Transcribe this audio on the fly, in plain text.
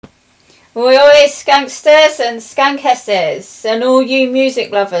Oi, skanksters and skankesses, and all you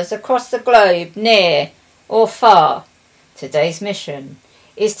music lovers across the globe, near or far. Today's mission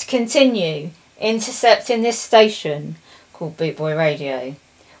is to continue intercepting this station called Bootboy Radio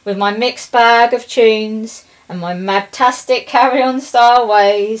with my mixed bag of tunes and my madtastic carry-on style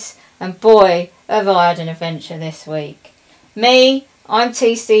ways, and boy, have I had an adventure this week. Me, I'm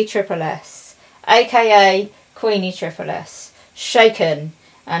TC Triple S, aka Queenie Triple S, shaken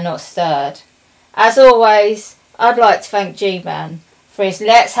and not stirred. As always, I'd like to thank G-Man for his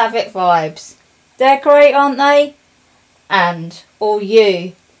Let's Have It vibes. They're great, aren't they? And all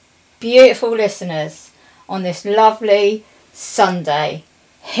you beautiful listeners on this lovely Sunday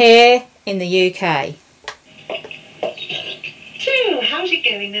here in the UK. So, how's it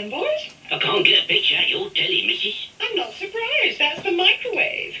going then, boys? I can't get a picture at your telly, missus. I'm not surprised. That's the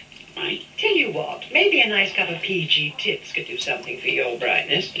microwave. Right. Tell you what, maybe a nice cup of PG Tips could do something for your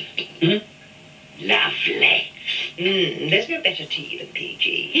brightness. Lovely. There's no better tea than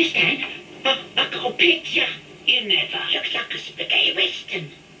PG. Yes, Dan. I got a picture. You never. Looks like a spaghetti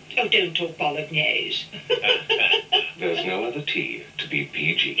western. Oh, don't talk bolognese. There's no other tea to be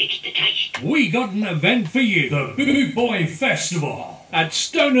PG. It's the taste. We got an event for you, the Boot Boy Festival at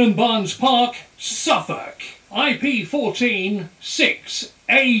Stone & Barnes Park, Suffolk, IP 14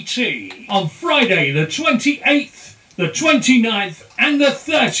 6AT, on Friday the 28th, the 29th and the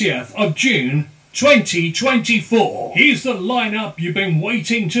 30th of June 2024. Here's the lineup you've been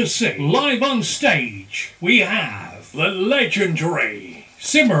waiting to see. Live on stage, we have the legendary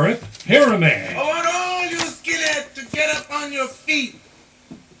Simmerit Pyramid. I want all you skinheads to get up on your feet.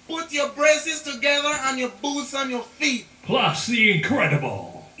 Put your braces together and your boots on your feet. Plus the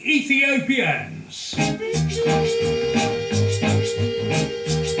incredible Ethiopians.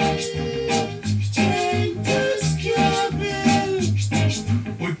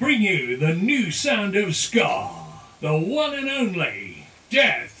 We bring you the new sound of ska, the one and only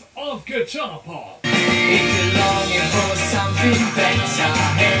Death of Guitar Pop. If you're longing for something better,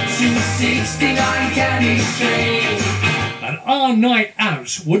 head to 69 Candy Street. And our night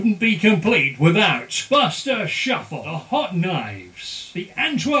out wouldn't be complete without Buster Shuffle, the Hot Knives, the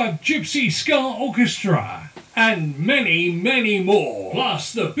Antwerp Gypsy Ska Orchestra, and many, many more.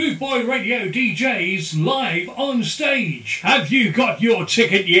 Plus the Bootboy Radio DJs live on stage. Have you got your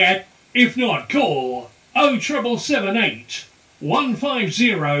ticket yet? If not, call 07778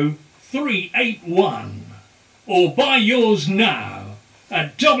 150 381 or buy yours now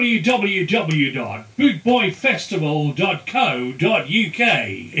at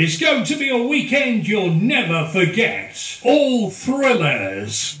www.bootboyfestival.co.uk. It's going to be a weekend you'll never forget. All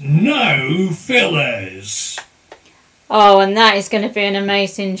thrillers, no fillers. Oh, and that is going to be an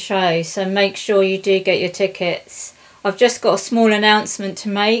amazing show, so make sure you do get your tickets. I've just got a small announcement to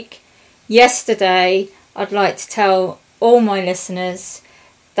make. Yesterday, I'd like to tell all my listeners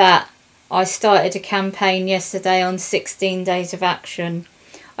that I started a campaign yesterday on 16 Days of Action.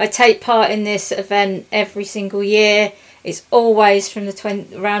 I take part in this event every single year. It's always from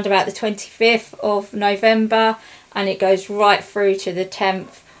around about the 25th of November, and it goes right through to the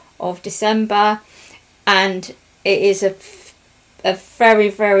 10th of December. And it is a very,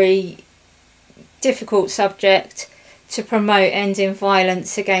 very difficult subject to promote ending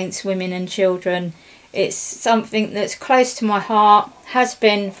violence against women and children. It's something that's close to my heart, has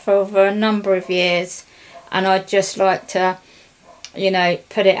been for over a number of years, and I'd just like to,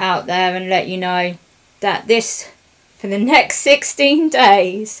 put it out there and let you know that for the next 16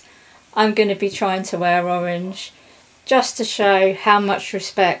 days, I'm going to be trying to wear orange, just to show how much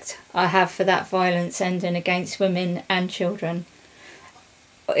respect I have for that violence ending against women and children.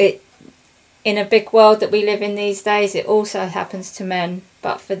 In a big world that we live in these days, it also happens to men.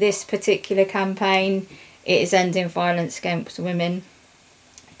 But for this particular campaign, it is ending violence against women.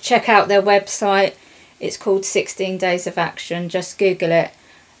 Check out their website. It's called 16 Days of Action. Just Google it.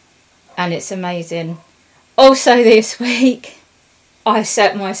 And it's amazing. Also this week, I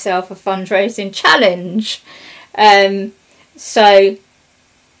set myself a fundraising challenge. So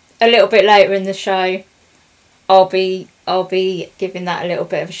a little bit later in the show, I'll be giving that a little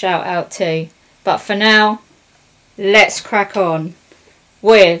bit of a shout out too. But for now, let's crack on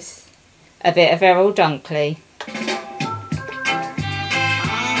with a bit of Errol Dunkley.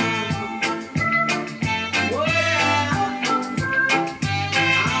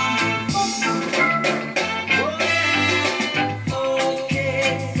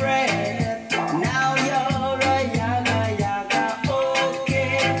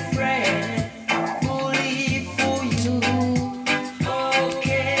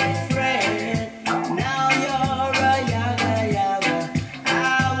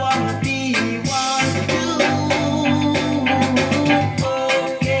 Be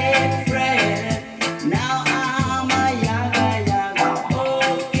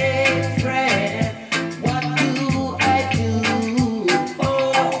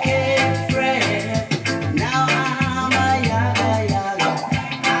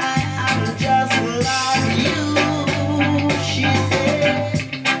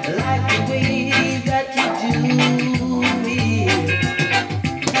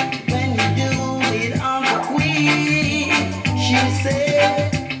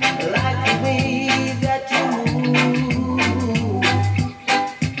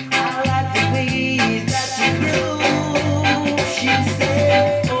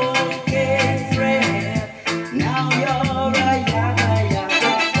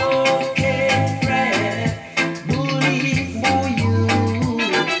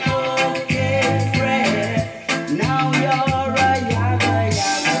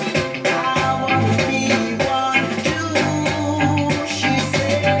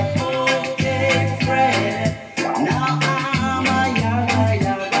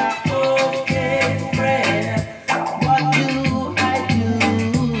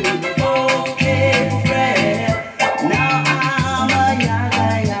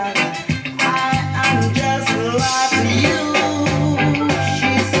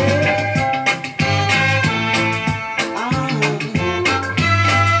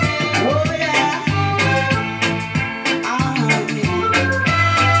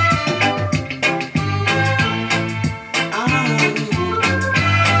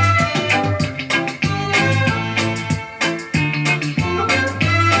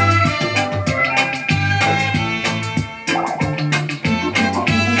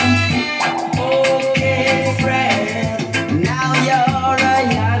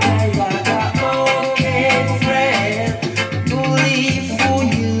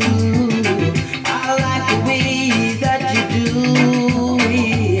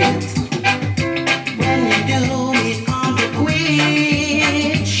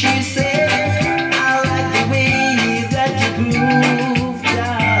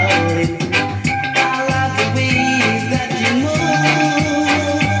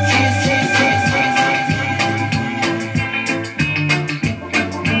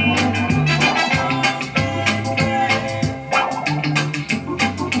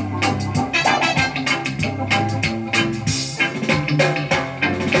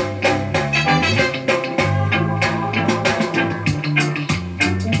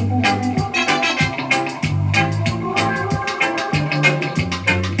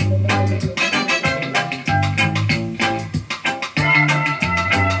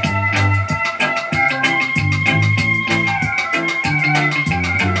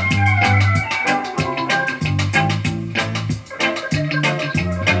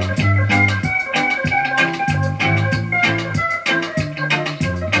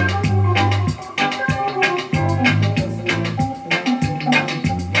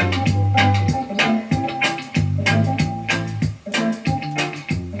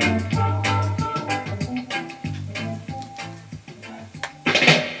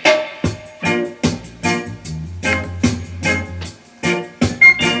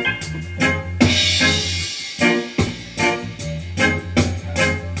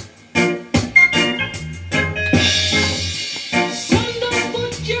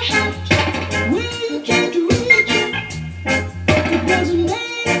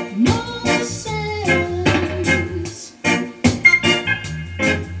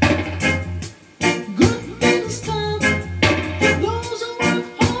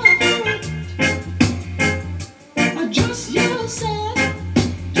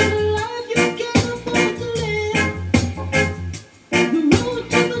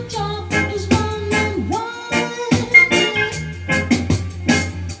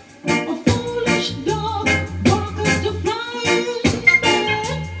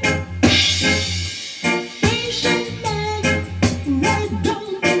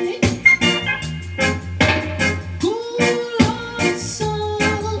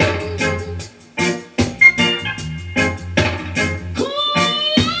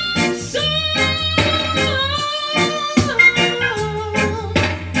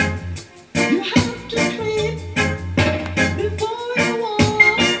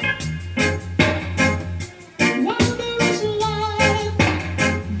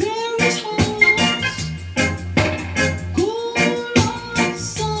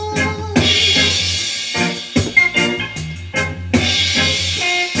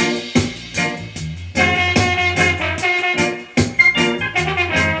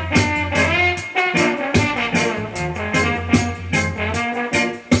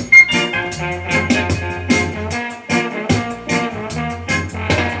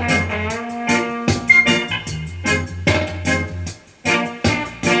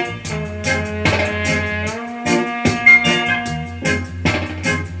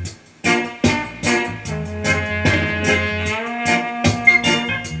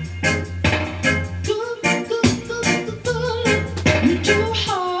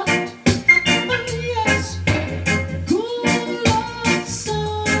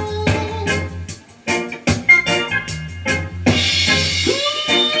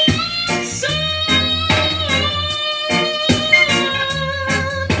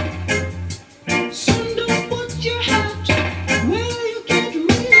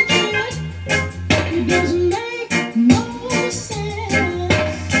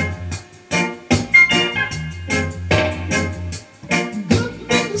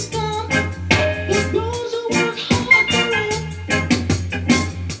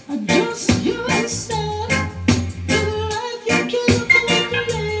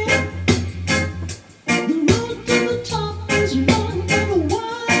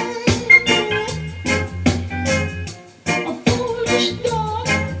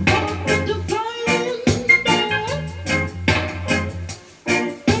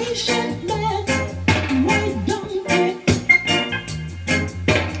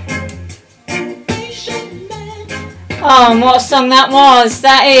Oh, and what a song that was.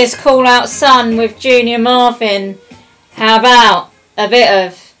 That is Call Out Sun with Junior Marvin. How about a bit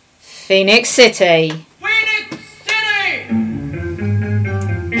of Phoenix City? Phoenix City!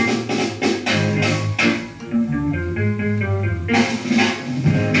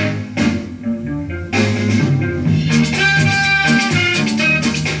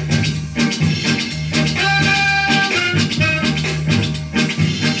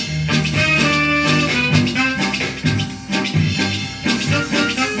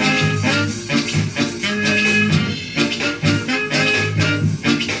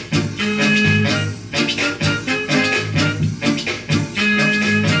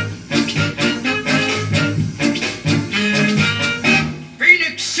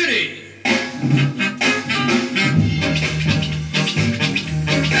 Phoenix City!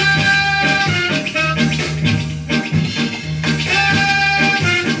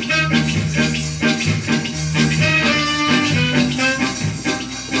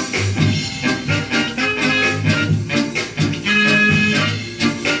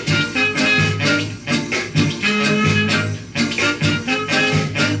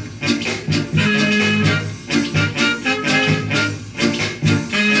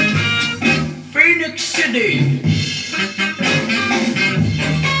 Phoenix City!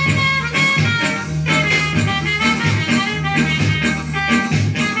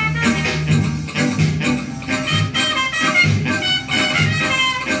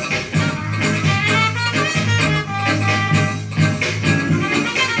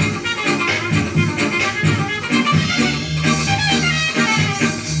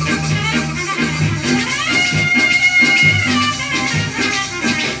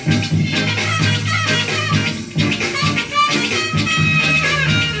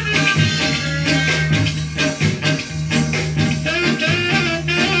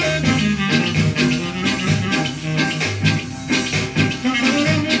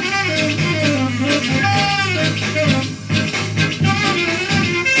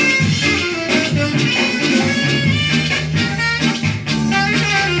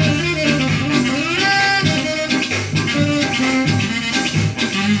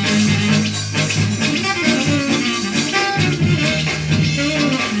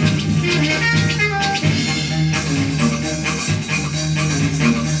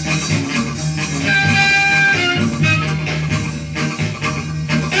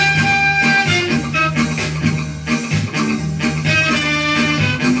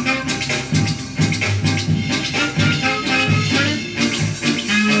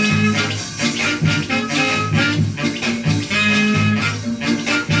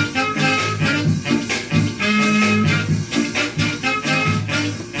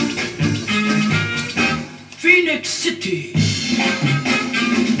 Phoenix City!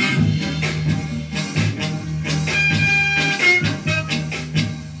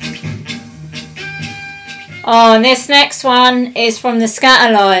 Oh, and this next one is from the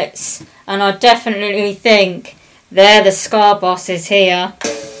Scatterlights, and I definitely think they're the ska bosses here.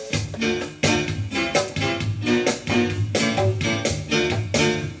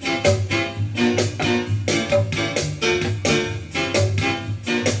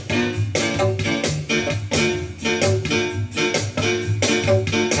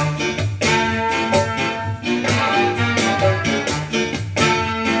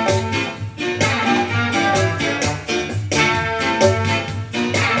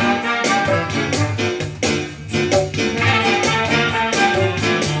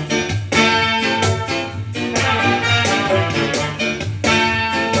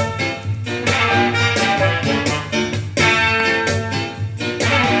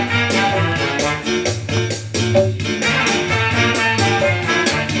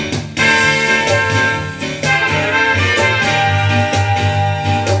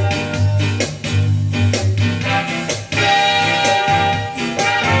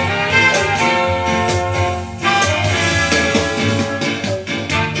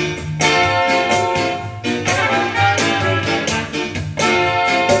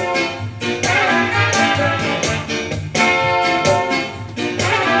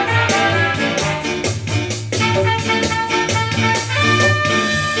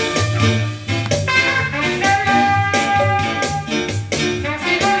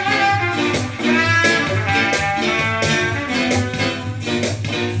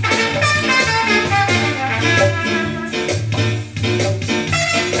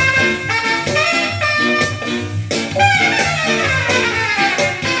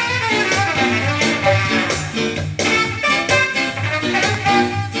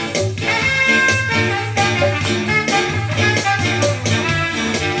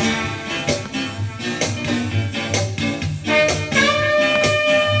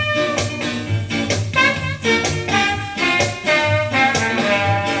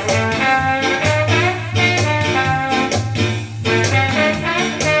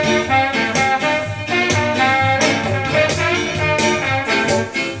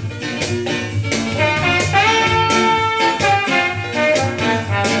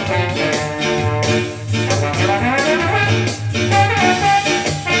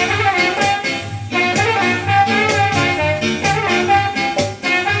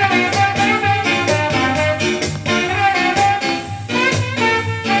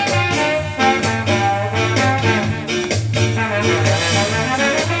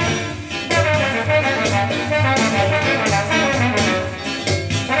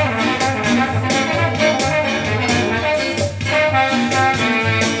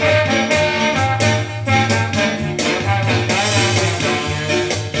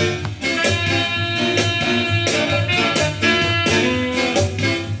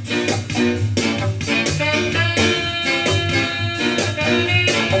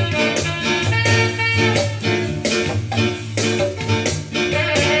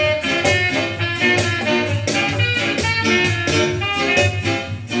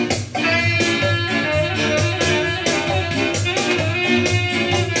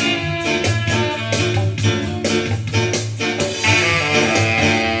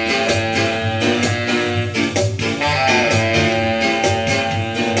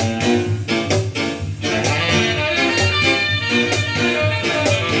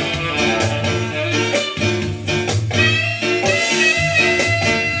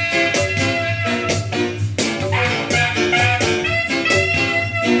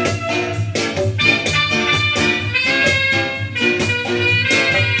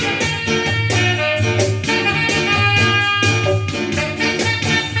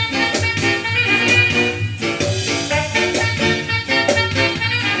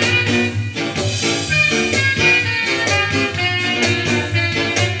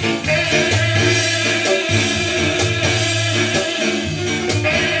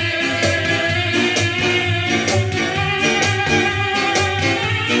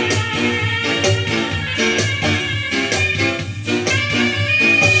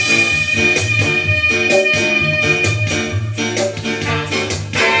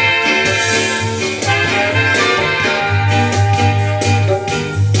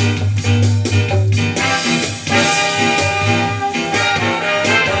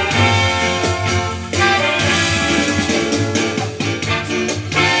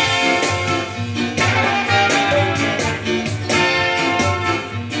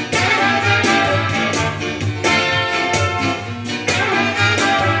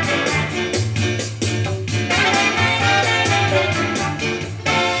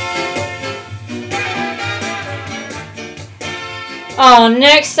 Oh,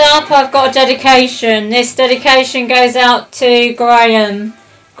 next up I've got a dedication. This dedication goes out to Graham.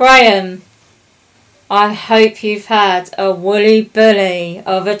 Graham, I hope you've had a woolly bully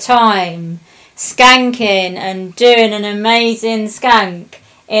of a time skanking and doing an amazing skank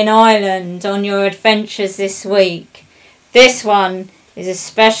in Ireland on your adventures this week. This one is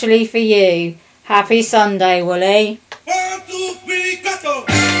especially for you. Happy Sunday, Wooly. 1, 2, 3, 4.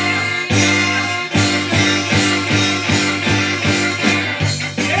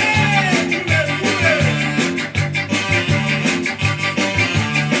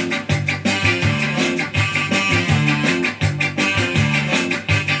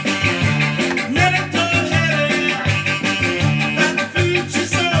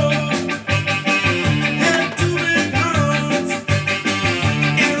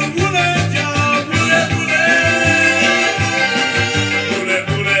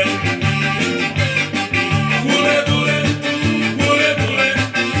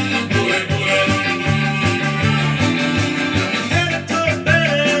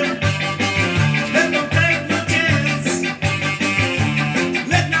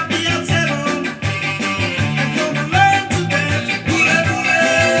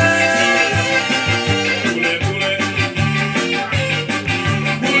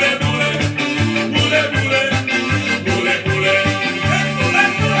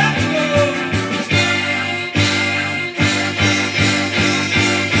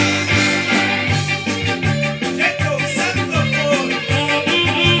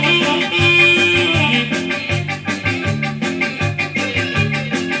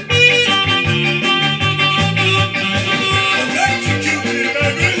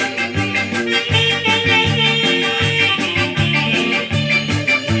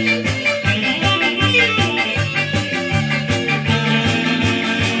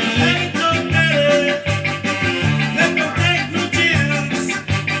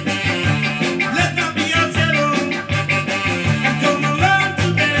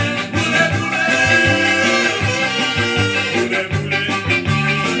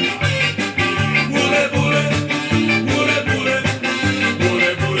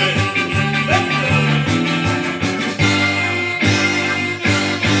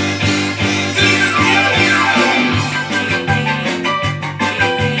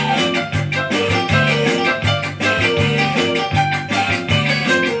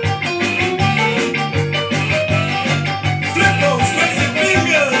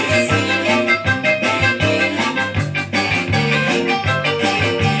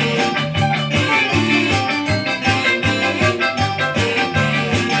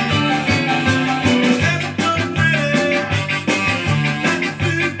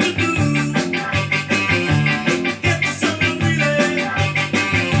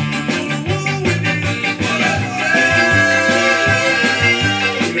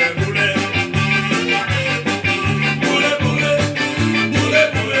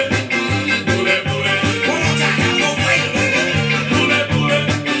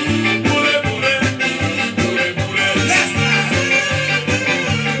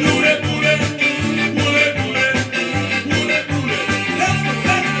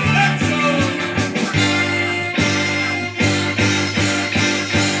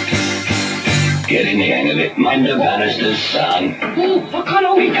 Get in the hang of it. Mind the bannisters, son. Oh, I can't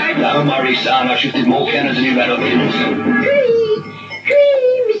hold it, Dad. Don't worry, son. I shifted more cannons than you've had options.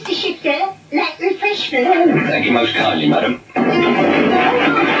 Green, Mr. Shifter, like refreshment. Oh, thank you most kindly, madam.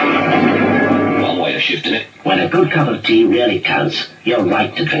 One way of shifting it. When a good cup of tea really counts, you're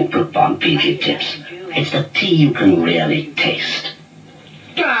right to drink Brook Bond PG Tips. It's the tea you can really taste.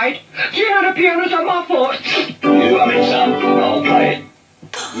 Dad, do you know the piano's on my foot? You hum it, son. I'll play it.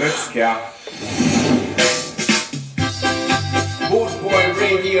 Let's go. Boot Boy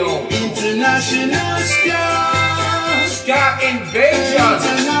Radio. International Ska. Ska Invasion.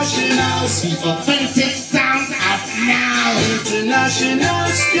 International Ska. The authentic sound of now. International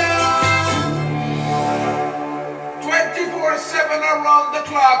Ska. 24/7 around the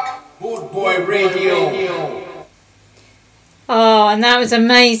clock. Boot Boy Radio. Oh, and that was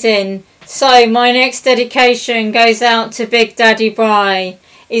amazing. So my next dedication goes out to Big Daddy Bry.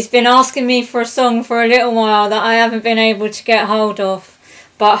 He's been asking me for a song for a little while that I haven't been able to get hold of.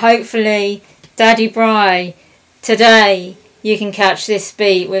 But hopefully, Daddy Bry, today you can catch this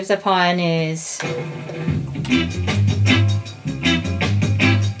beat with the Pioneers.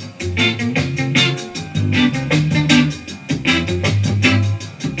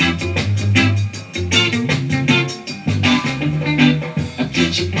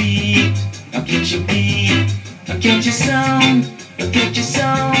 I'll get your sound, I'll get your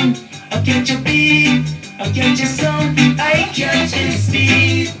sound, I'll get your beat, I'll get your sound, I get your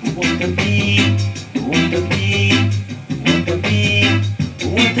want the beat, want the beat, want the beat,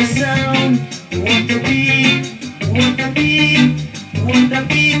 want the sound, want the beat, want the beat, want the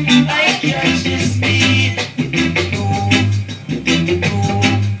beat. I catch this beat. Get in the groove, get in the groove,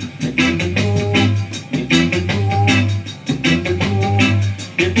 get in the groove, get in the groove,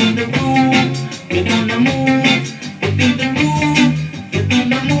 get in the groove, get on the move, get in the groove, get on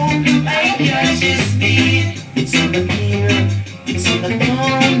the move. I catch this beat. It's on the ear, it's on the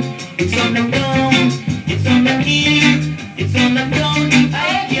tongue, it's on the tongue, it's on the ear, it's on the tongue. I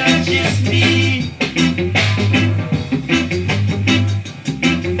catch this beat.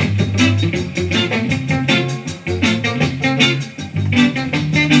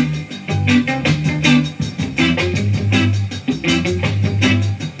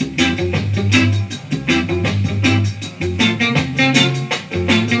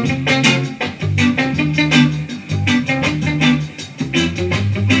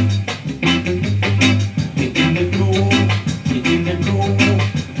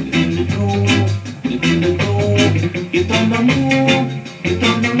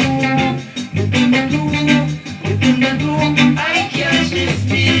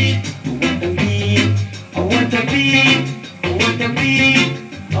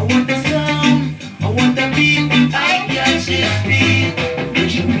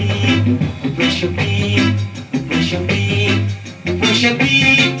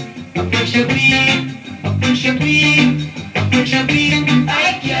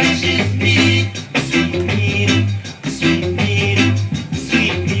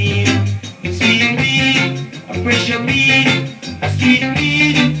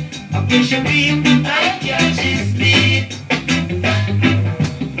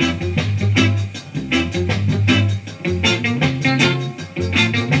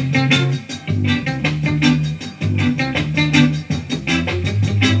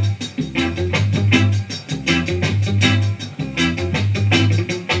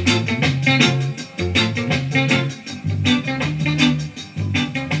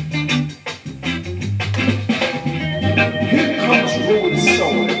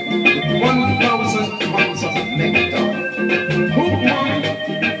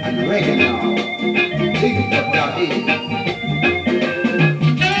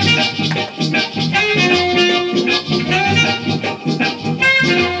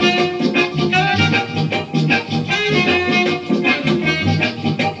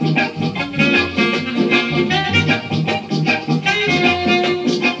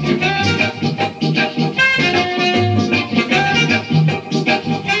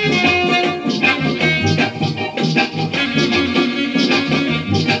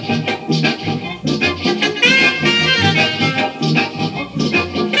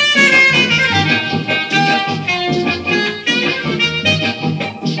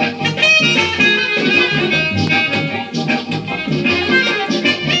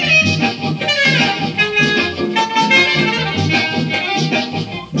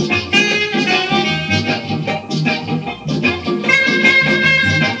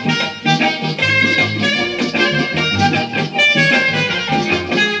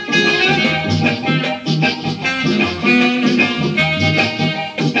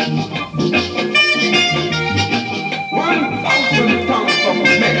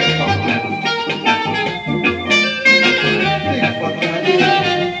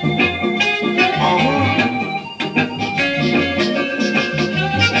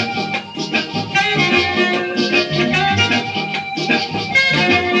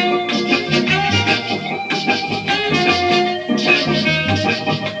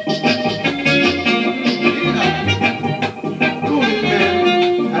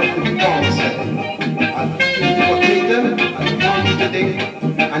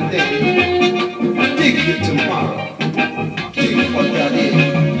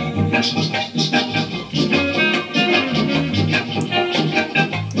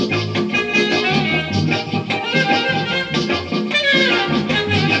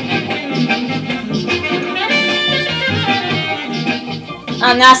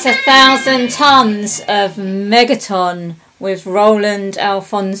 And that's 1,000 tons of Megaton with Roland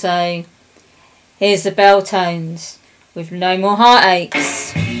Alfonso. Here's the bell tones with No More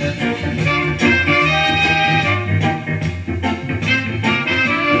Heartaches.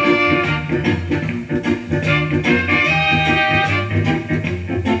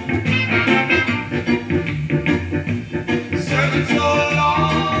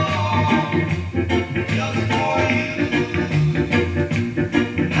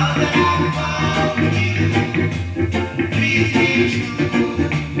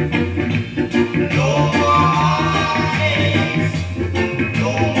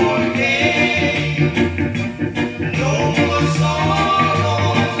 No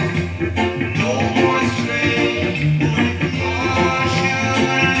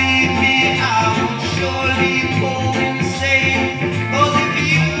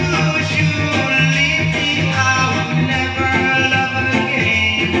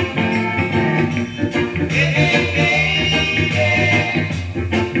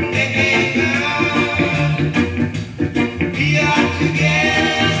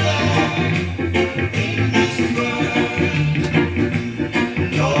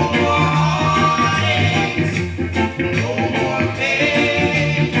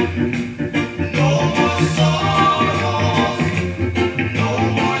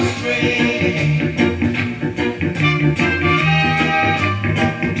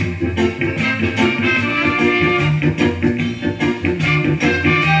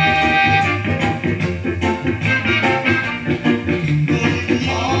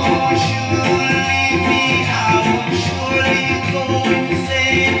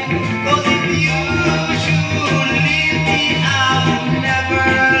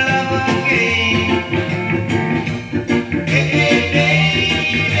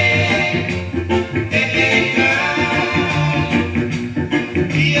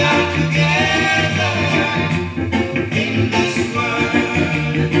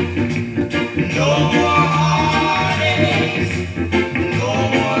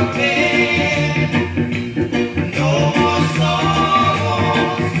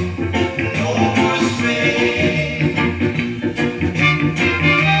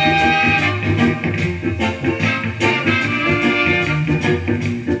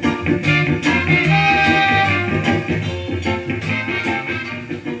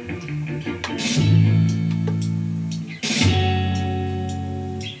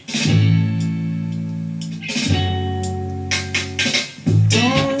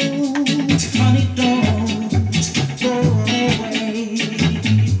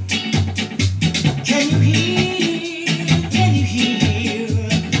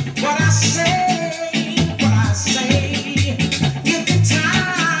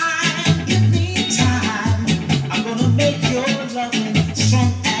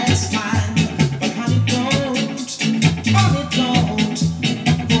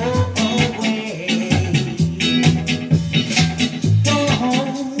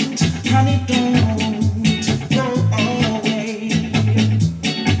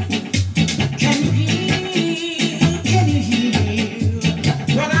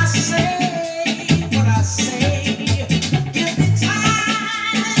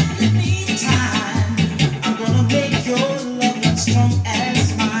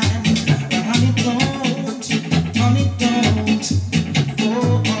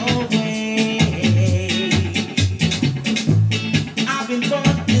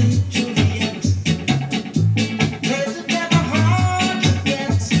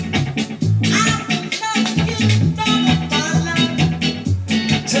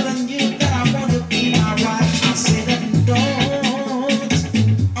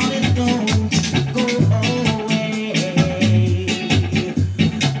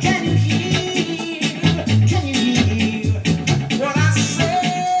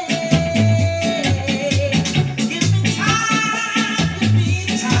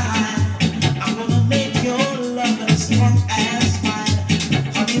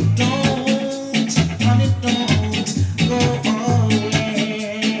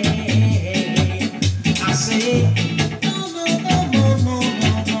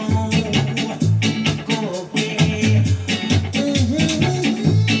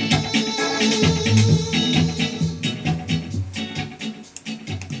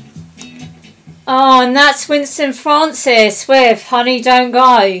Oh, and that's Winston Francis with Honey Don't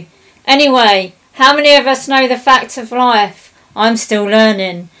Go. Anyway, how many of us know the facts of life? I'm still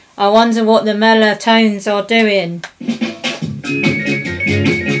learning. I wonder what the melatones are doing.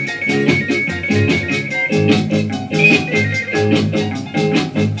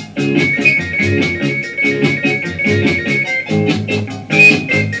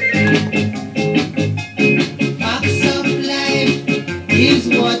 Facts of life is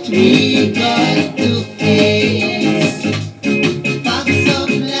what we got to face. Facts of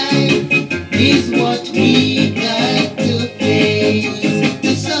life is what we got to face.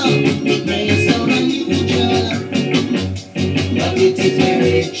 To some, it may sound unusual, but it is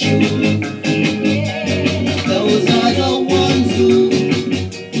very true. Those are the ones who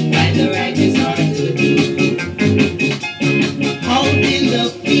find the right is hard to do. Out in the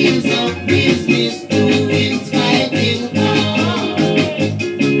fields of business, doing fighting hard,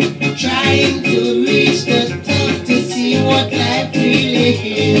 trying to reach the top to see what life really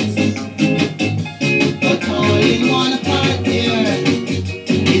is. But all in one part there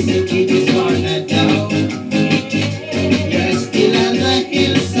is to keep his corner down. You're still on the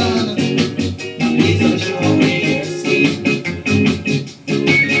hill, son. Please don't show away your skin.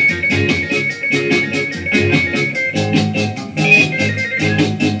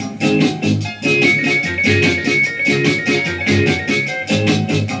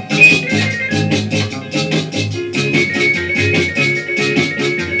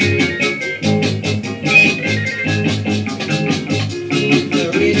 The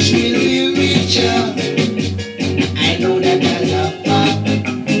rich will be richer. I know that as a fact.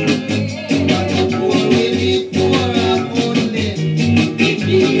 But the poor will be poorer only in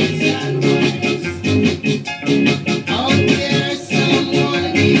bills and wants. Out there someone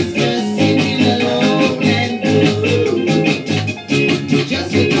is just sitting alone and blue. Just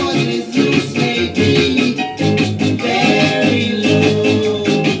because his looks may be very low.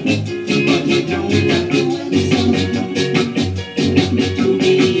 But you don't have to answer to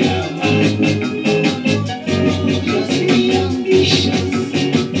be a man. Just be ambitious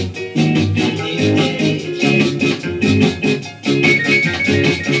and intelligent.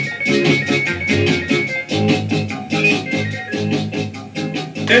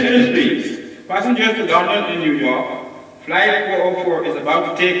 Attention please. Passengers to London and New York. Flight 404 is about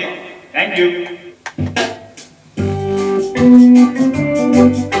to take off. Thank you.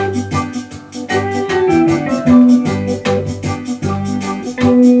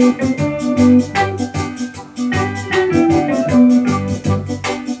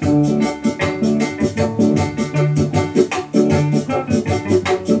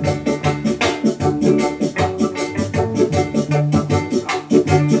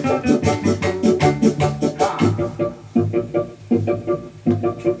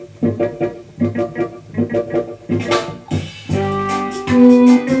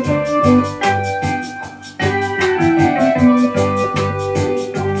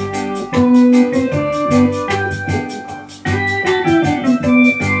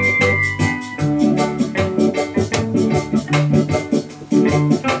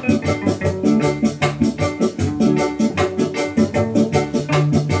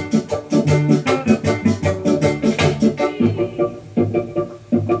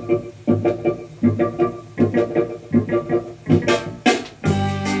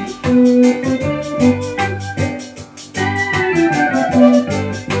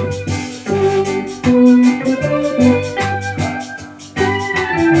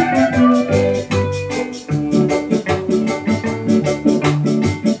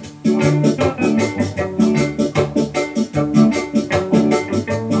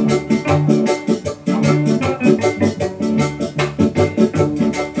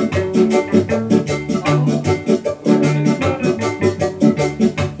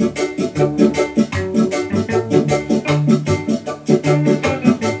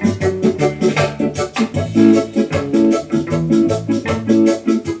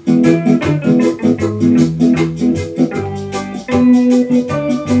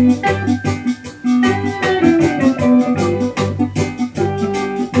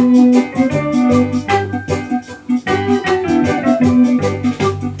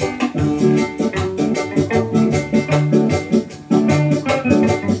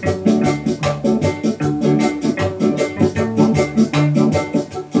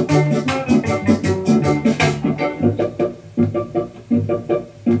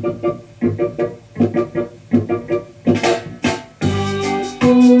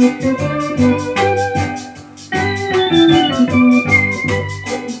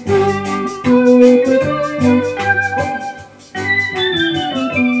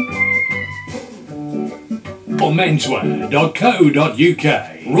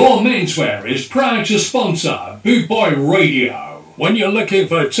 rawmenswear.co.uk. Raw Menswear is proud to sponsor Boot Boy Radio. When you're looking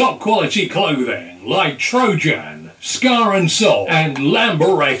for top quality clothing like Trojan, Scar and Soul, and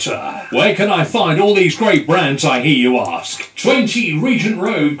Lamberetta. Where can I find all these great brands, I hear you ask? 20 Regent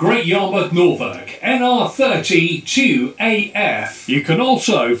Road, Great Yarmouth, Norfolk, NR30 2AF. You can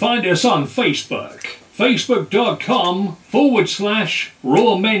also find us on Facebook,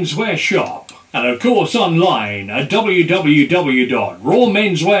 facebook.com/Raw Menswear Shop. And of course online at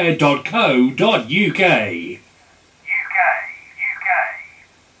www.rawmenswear.co.uk.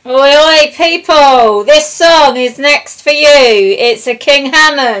 Oi, oi, people! This song is next for you. It's a King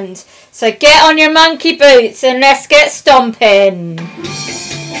Hammond. So get on your monkey boots and let's get stomping.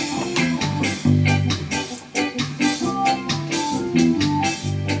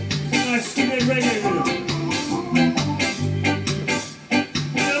 Nice skinny reggae rhythm.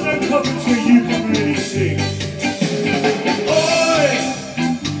 Now, no Coventry you can really sing. Oi!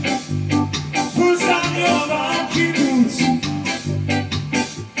 Put on your monkey boots.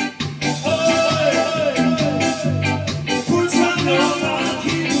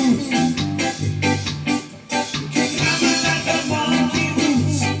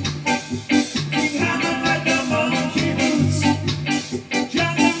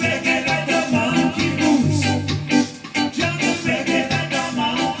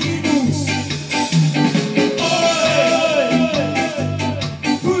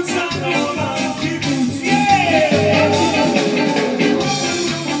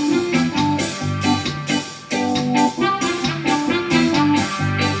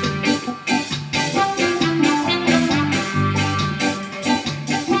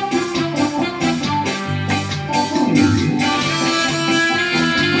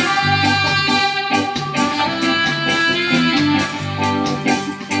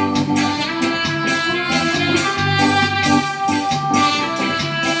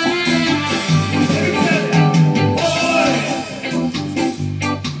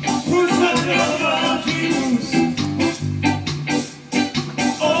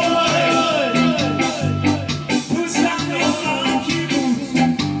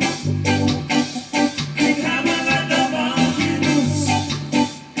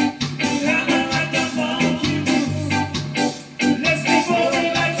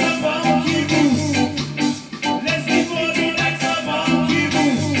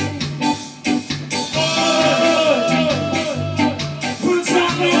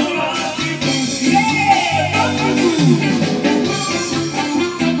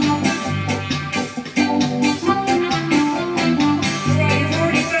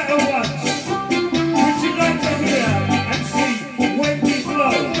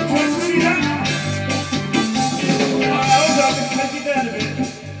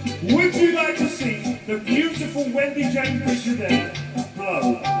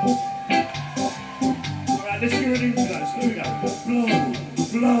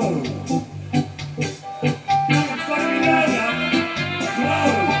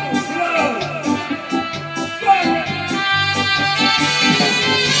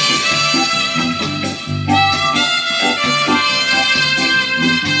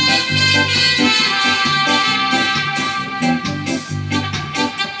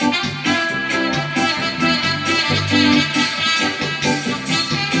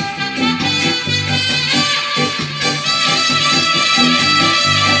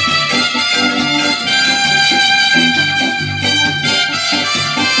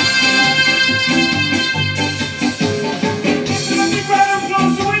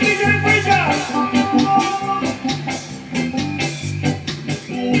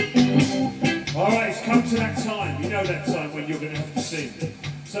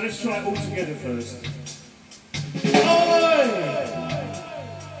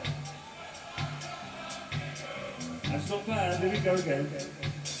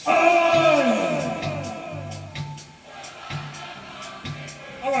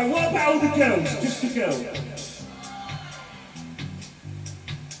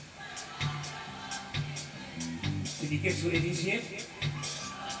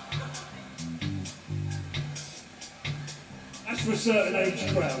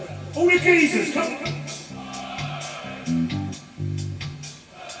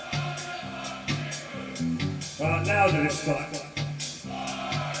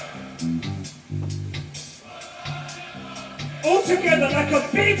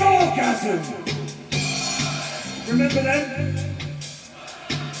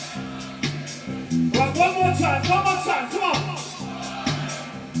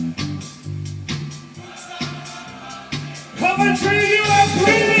 Coventry, you are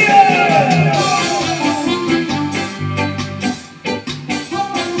brilliant!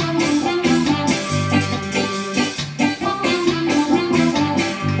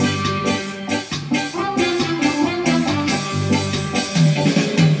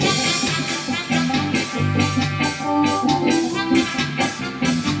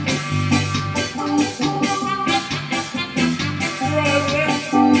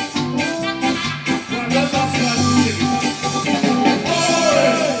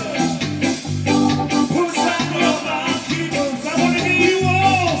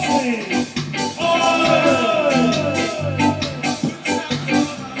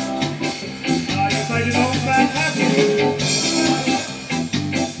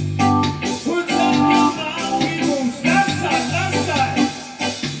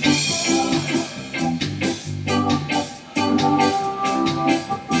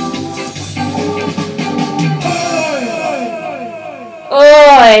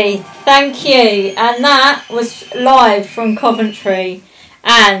 Tracey, thank you. And that was live from Coventry.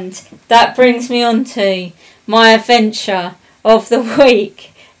 And that brings me on to my adventure of the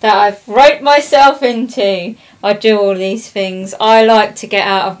week that I've roped myself into. I do all these things. I like to get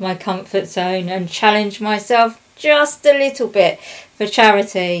out of my comfort zone and challenge myself just a little bit for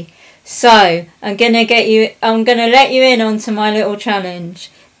charity. So I'm gonna let you in onto my little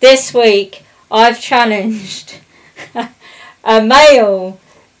challenge. This week I've challenged a male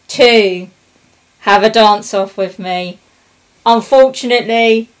to have a dance off with me.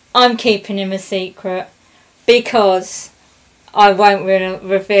 Unfortunately, I'm keeping him a secret because I won't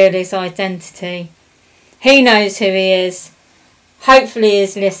reveal his identity. He knows who he is. Hopefully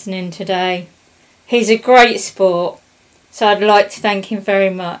he's listening today. He's a great sport, so I'd like to thank him very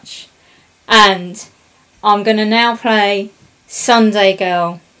much. And I'm going to now play Sunday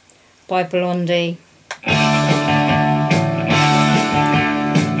Girl by Blondie.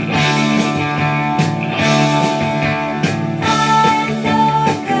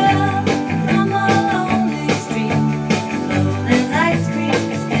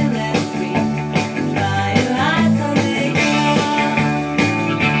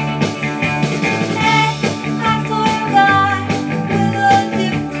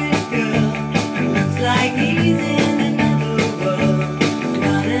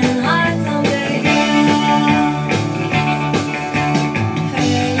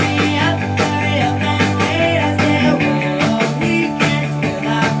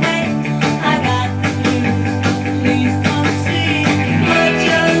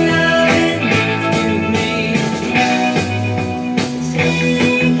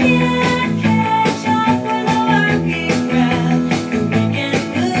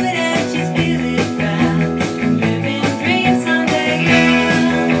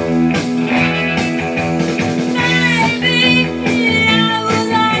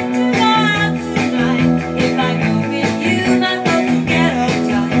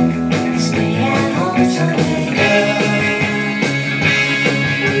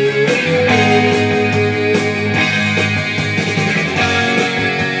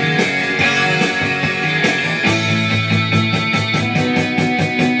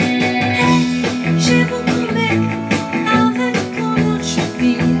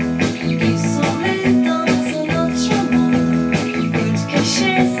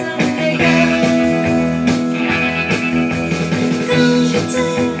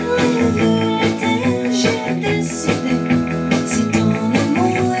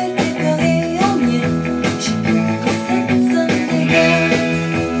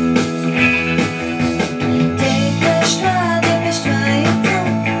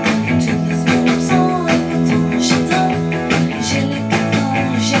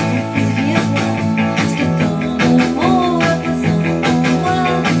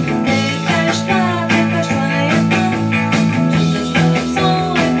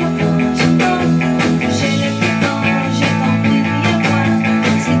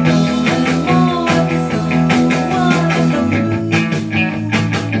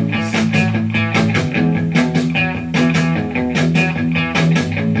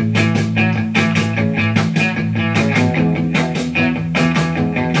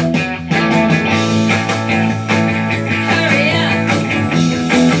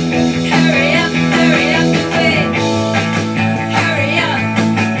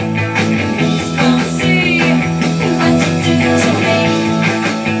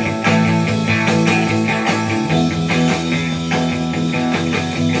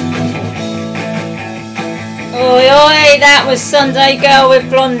 That was Sunday Girl with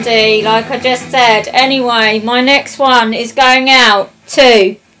Blondie, like I just said. Anyway, my next one is going out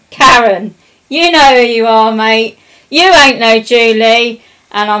to Karen. You know who you are, mate. You ain't no Julie,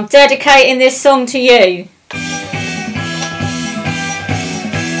 and I'm dedicating this song to you.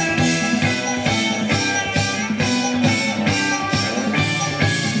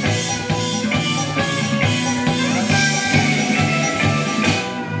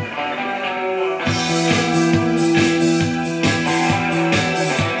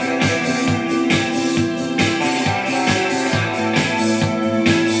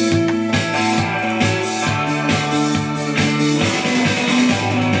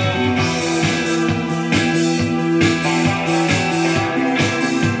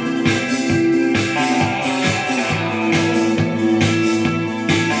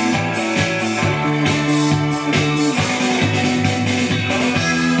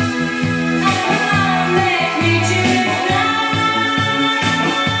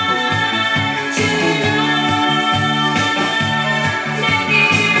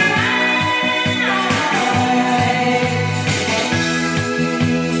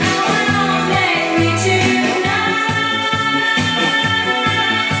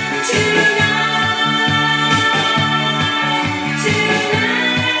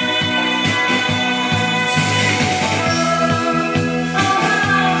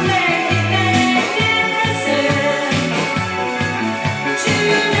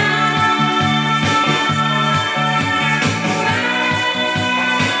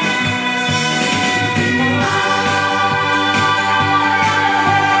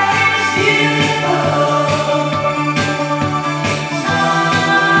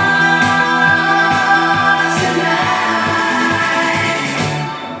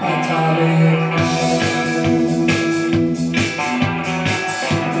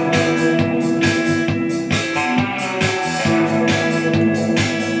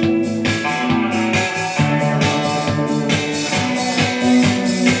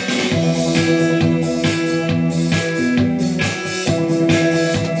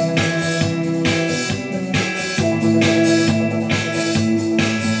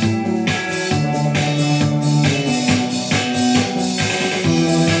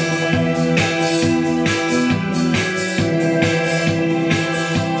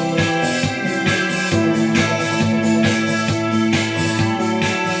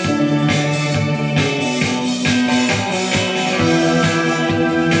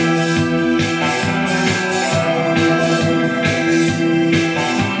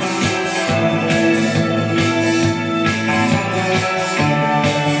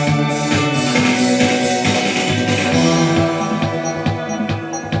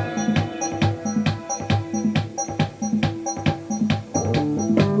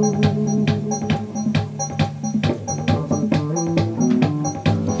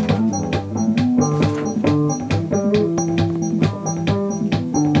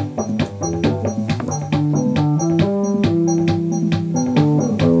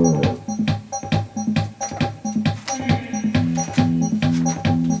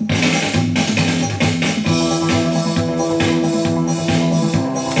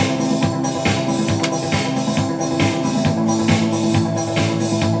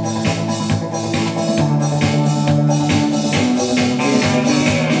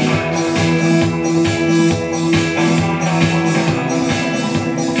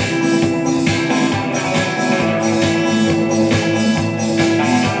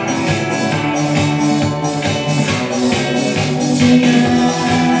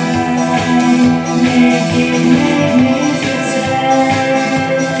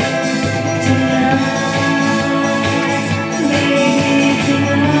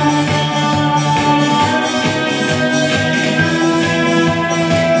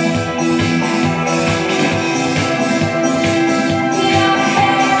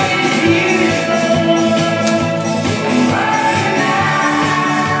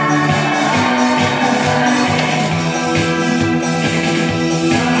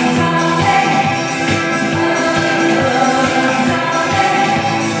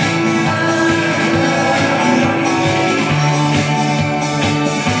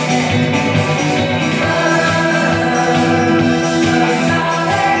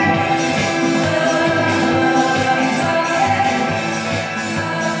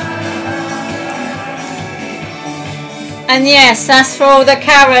 And yes, that's for all the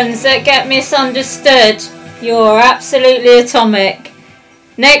Karens that get misunderstood. You're absolutely atomic.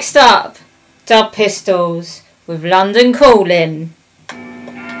 Next up, Dub Pistols with London Calling.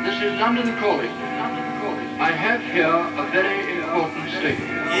 This is London Calling. I have here a very important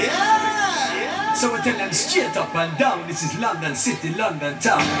statement. Yeah! So I tell them straight up and down, this is London City, London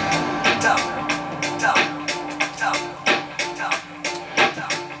Town.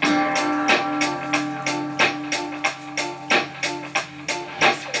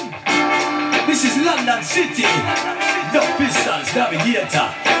 This is London City, the Pistols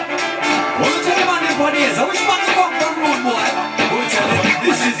Navigator. What you tell them on the bodies? I wish man to come from road boy. What you tell them?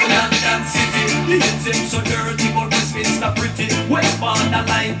 This is London City. Leads him so dirty, but Westminster pretty. Westbound and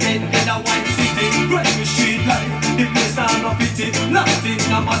line 10 in a white city. Greenwich street life, the place down a pity. Locked in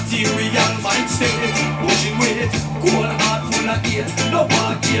a material mind state. Pushing weight, cool heart full of hate. No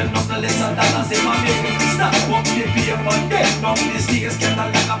one here, nothing less than dollars in my make. Snap up the paper, then up the stairs. Get a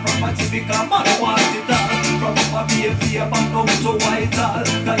lot of property because man want it all. From up a behavior, but down to Whitehall.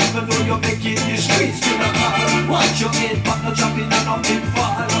 Cause even though you're making the streets to the hall, watch your head back, no jumping and nothing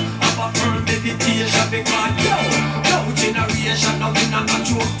fall. Have a firm meditation because no generation, nothing and not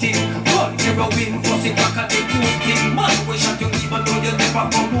joke thing. Run heroin, pussy crack and the cool thing. Man, we shot you even though you never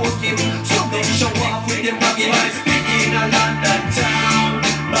promote him. Someday show off with them bragging. I speak in a London town,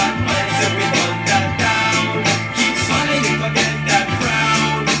 bad minds every run that down. Keep smiling, forget that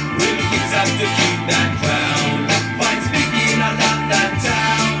frown. Real kings have to keep that crown. Fine speak in a London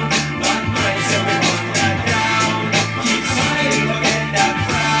town, bad minds every run that down. Keep smiling, forget that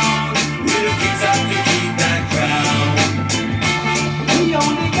frown. Real kings have to keep that crown. We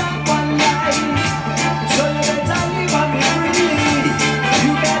only got one life, so you better live on it freely.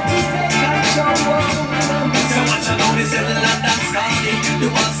 You got to take control. So much alone is in London stalling. The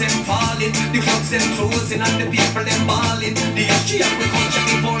walls them falling, the clubs them closing, and the people them balling. The history of the culture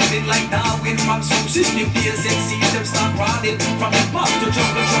evolving like Darwin. From some system days, MCs them start crawling. From the pop to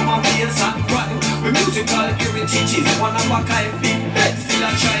jungle, drum and bass and crime. With musical purity, cheese, one of a kind. Big bed still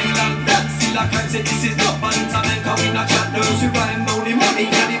a chime, long that still a crime. Say this is not pantomime, cause we not chat girls we rhyme. Now the money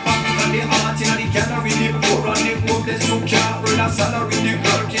in the bank and the art in the gallery. The poor and the homeless who can't earn a salary. The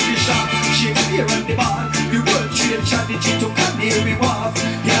girl in the shop, Shakespeare and the bar. The world trade strategy to Canary Wharf.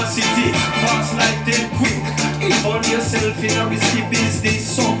 Yeah, city, fast like them quick. Involve yourself in a risky business.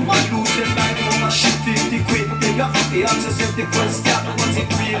 Some man lose them life over shit 50 quid. Then you have to ask yourself the question, was it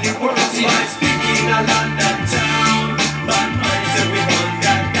really worth it? I speak in a London town, bad minds everyone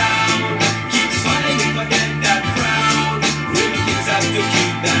got down. Keep smiling, forget that frown. Real kings have to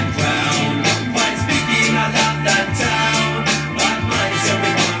keep that crown. Why speak in a London town, bad minds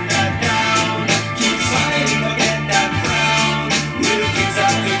everyone got down. Keep smiling, forget that frown. Real kings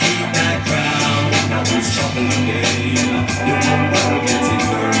have to keep that crown. Now who's trouble again? The whole world getting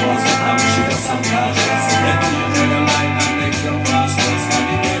nervous. I'm sure some cautious. Get in your line and make your prosperous. Can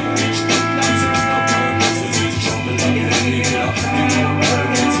you get rich? Good nights in the purpose. This is trouble again. The whole world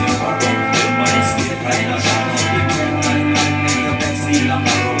getting corrupt. In my state, kind of shot up. The red line, make your best deal. I'm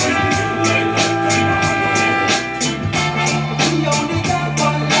not always living like kind of hard. We only got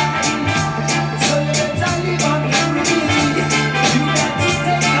one life, so you better live on it free. You got to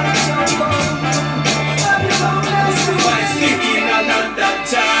take control. Why speak in a London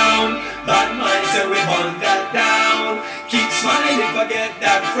town? Bad minds say we burn that down. Keep smiling, forget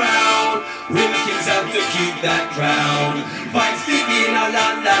that frown. Real kings have to keep that crown. Why speak in a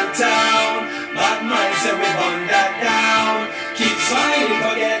London town? Bad minds say we burn that down. Keep smiling,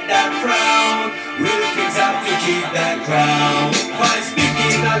 forget that frown. Real kings have to keep that crown. Why speak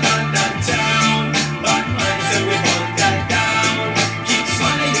in a London town? Bad minds say we burn that down. Keep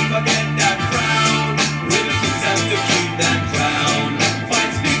smiling, forget that frown. Real kings have to keep that crown. Why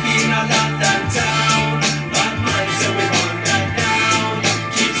speak in a London town? Bad minds say we burn that down.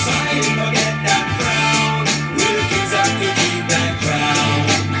 Keep smiling, forget that frown. Real kings have to keep that crown.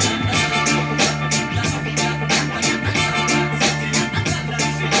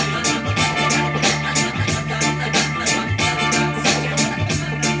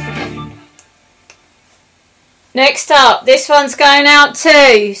 Next up, this one's going out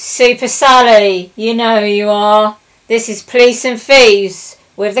to Super Sally. You know who you are. This is Police and Thieves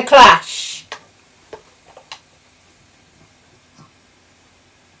with The Clash.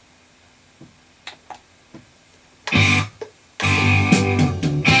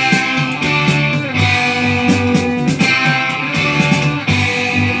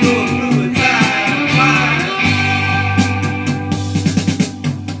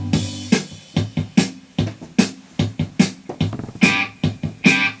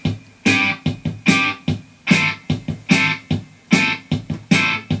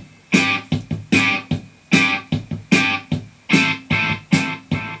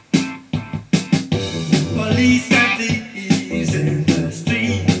 Police and thieves in the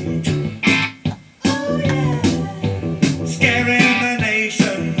street. Oh yeah. Scaring the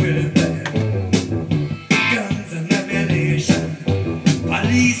nation with their guns and ammunition.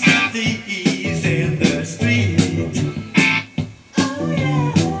 Police and thieves in the street. Oh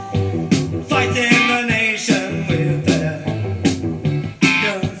yeah. Fighting the nation with their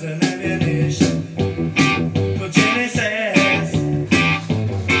guns and ammunition. But Genesis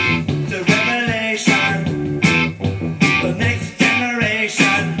to Revelation, the next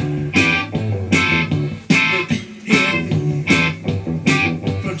generation will be in me.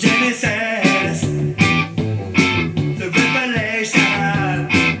 From Genesis to Revelation,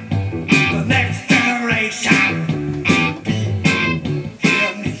 the next generation will be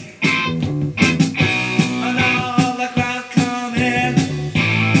in me. And all the crowd come in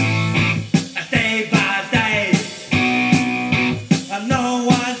day by day, and no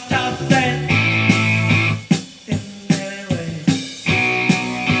one stops it in any way.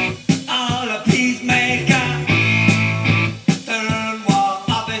 All a peacemaker turn war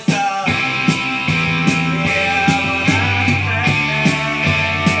officer. Yeah,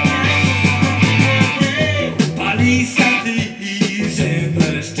 but police and thieves in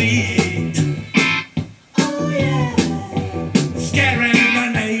the street. Oh yeah. Scaring the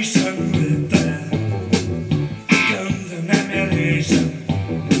nation with their guns and ammunition.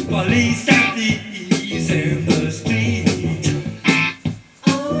 Police and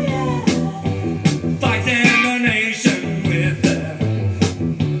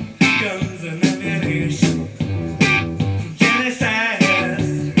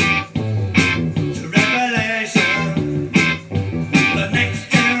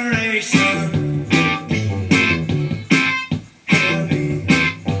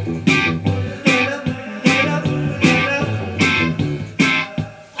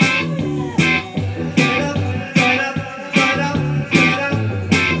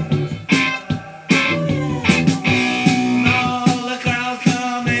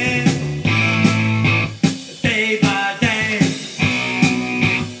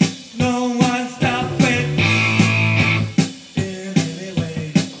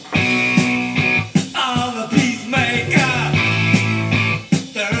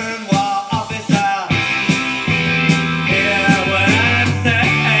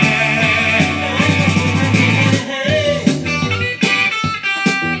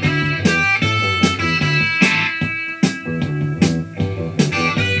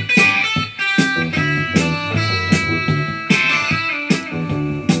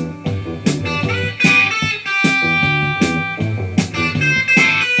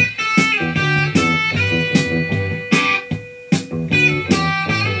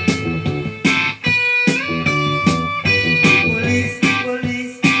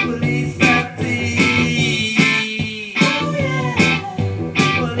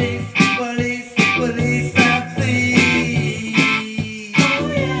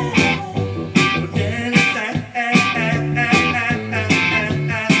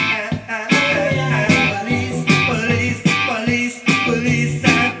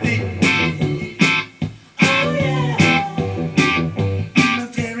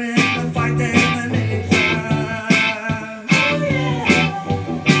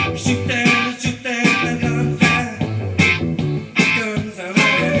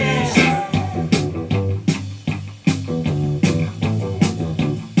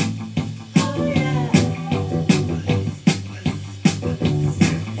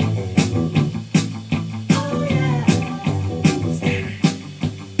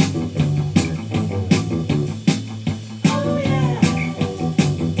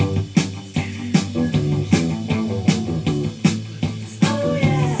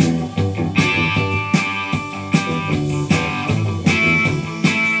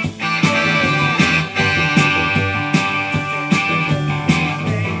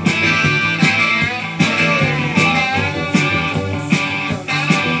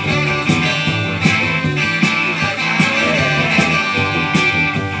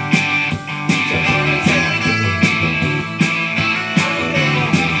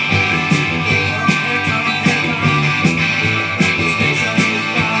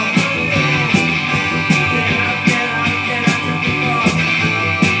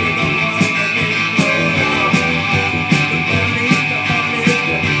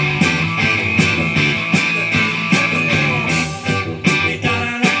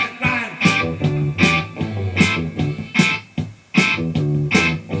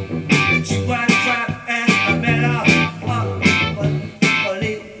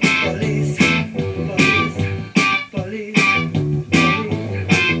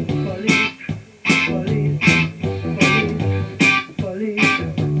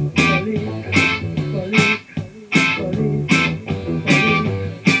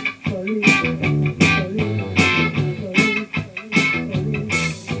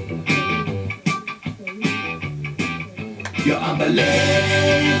You're unbelievable,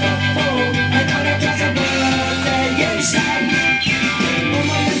 and all I just a word that you say. All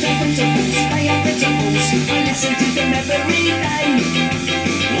my mental principles, they are principles. I listen to them every day.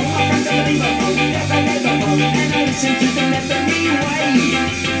 All my friends are believable, they're believable, and I listen to them every way.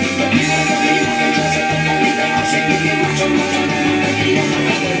 But you never really want to trust it, and believe that I should give you much more than I really am.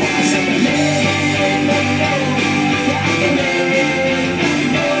 Otherwise, I'm unbelievable, yeah,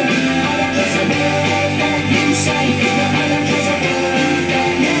 unbelievable. All I just a word that you say.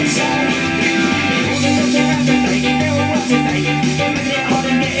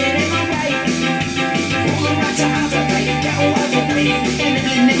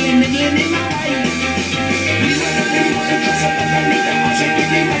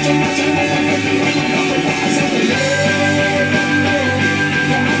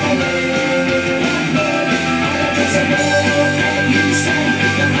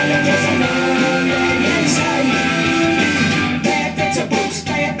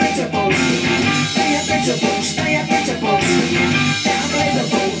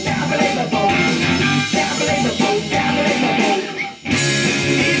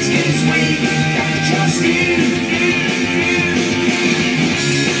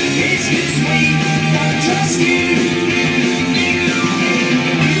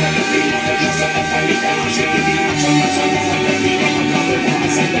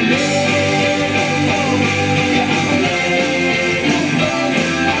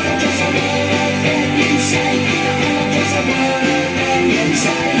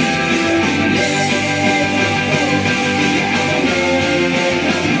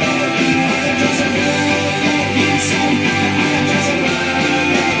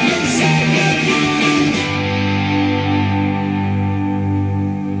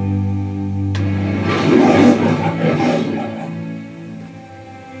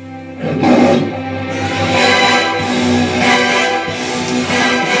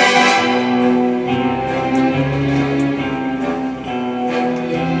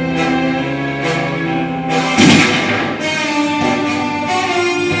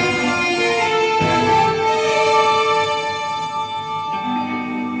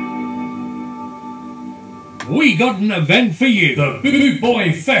 We got an event for you, the Boot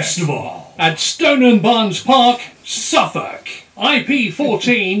Boy Festival at Stone and Barnes Park, Suffolk, IP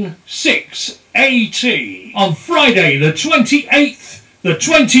 14 6AT, on Friday the 28th, the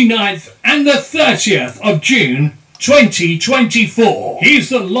 29th and the 30th of June 2024. Here's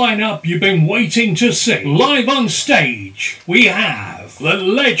the lineup you've been waiting to see. Live on stage, we have the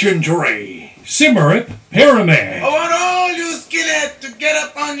legendary Simmerip Pyramid. I want all you skinheads to get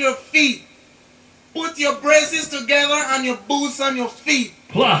up on your feet. Put your braces together and your boots on your feet.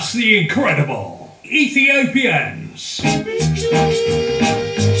 Plus the incredible Ethiopians.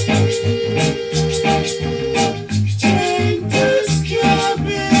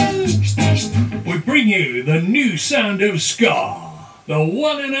 We bring you the new sound of ska, the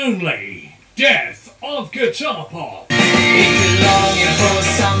one and only Death of Guitar Pop. If you're longing for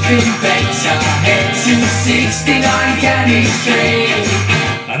something better, head to 69 Canning Street.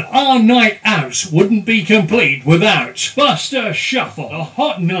 And our night out wouldn't be complete without Buster Shuffle, the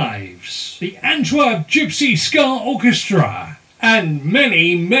Hot Knives, the Antwerp Gypsy Ska Orchestra, and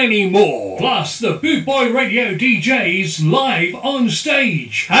many, many more. Plus the Boot Boy Radio DJs live on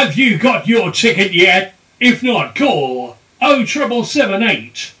stage. Have you got your ticket yet? If not, call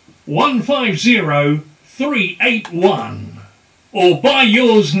 07778 150 381 or buy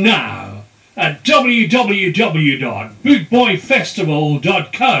yours now at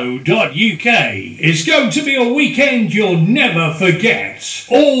www.bootboyfestival.co.uk. It's going to be a weekend you'll never forget.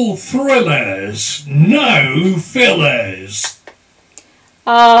 All thrillers, no fillers.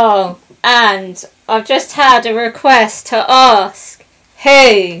 Oh, and I've just had a request to ask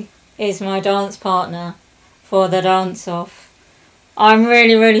who is my dance partner for the dance-off. I'm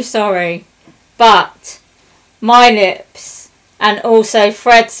really, really sorry, but my lips and also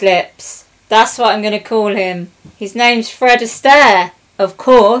Fred's lips, that's what I'm going to call him. His name's Fred Astaire, of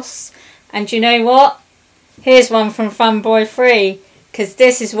course. And you know what? Here's one from Funboy 3, because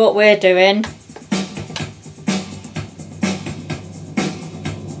this is what we're doing.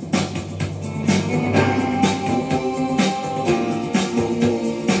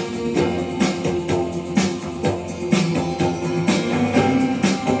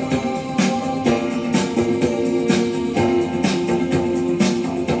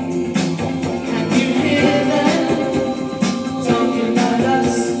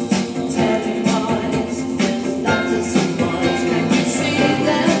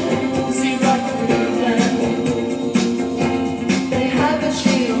 See right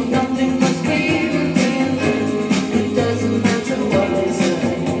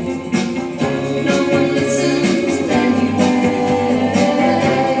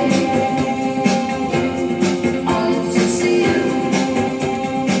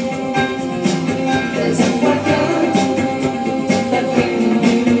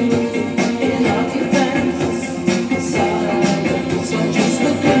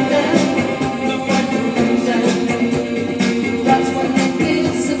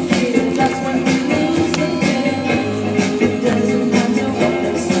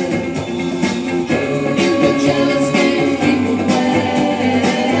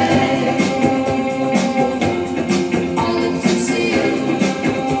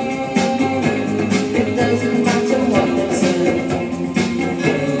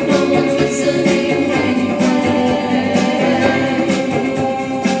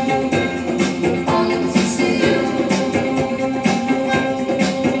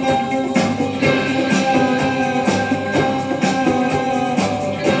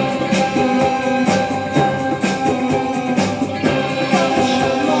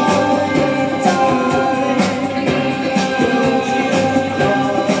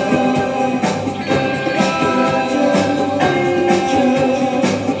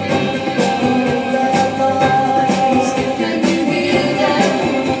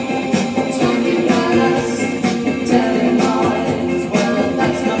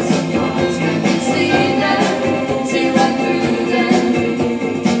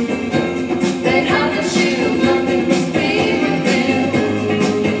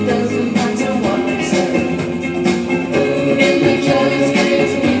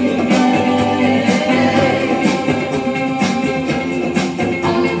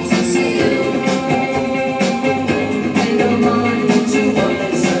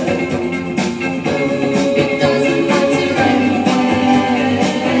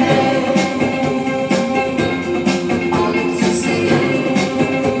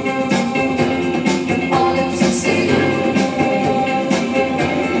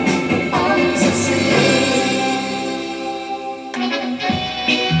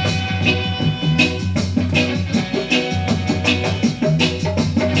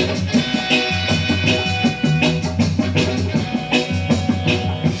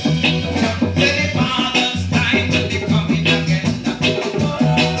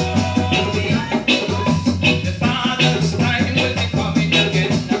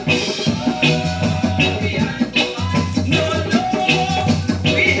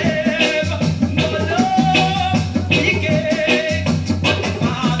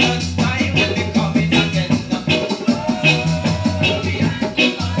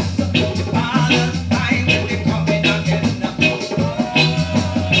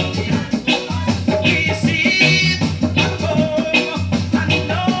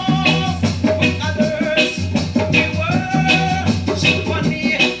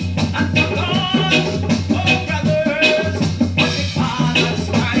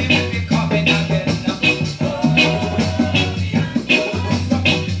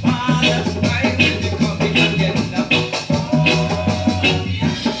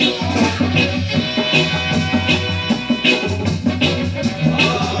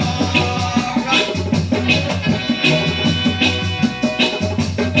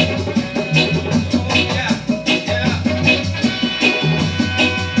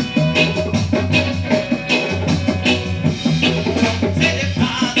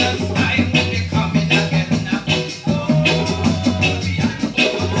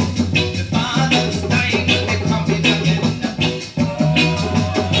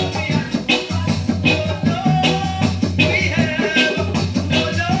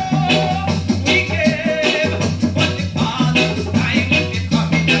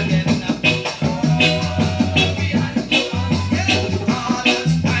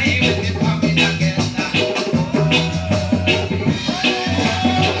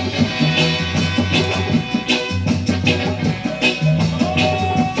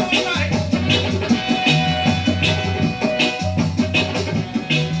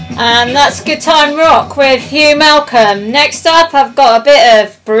And that's Good Time Rock with Hugh Malcolm. Next up, I've got a bit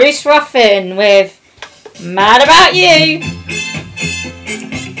of Bruce Ruffin with Mad About You.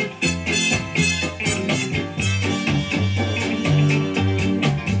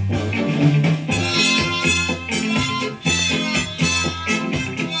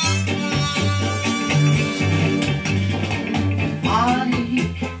 I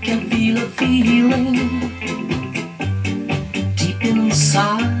can feel a feeling deep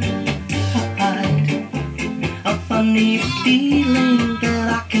inside, a funny feeling that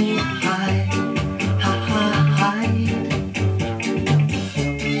I can't hide.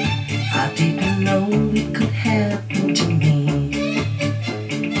 I didn't know it could happen to me.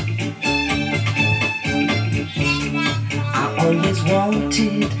 I always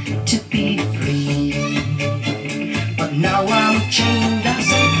wanted to be free, but now I'm chained. I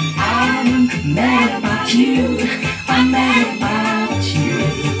said I'm mad about you. I'm mad about you.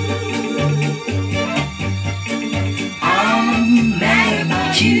 I'm mad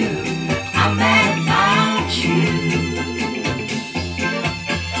about you. I'm mad about you.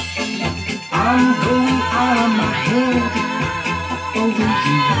 I'm going out of my head over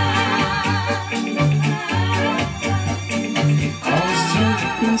you, 'cause you've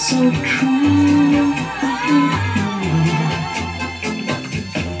been so true.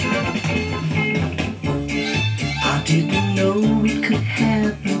 I didn't know it could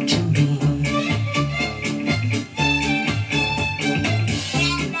happen to me.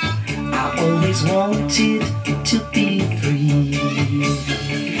 I always wanted to be free,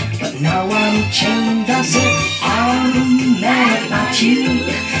 but now I'm chained. I said I'm mad about you.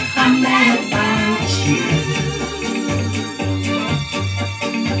 I'm mad about you.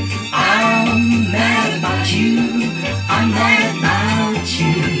 I'm mad about you. I'm mad about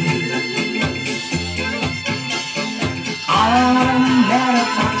you. I'm mad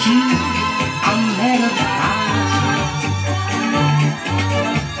about you. I'm mad about you.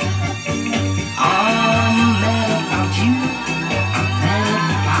 I'm mad about you. I'm mad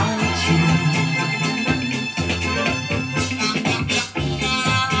about you.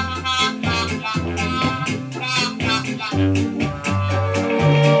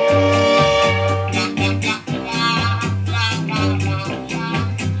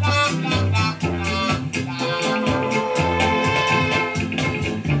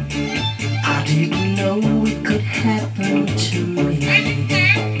 I didn't know it could happen to me.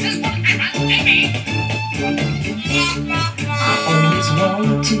 I always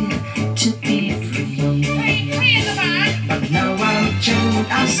wanted to be free, but now I'm chained.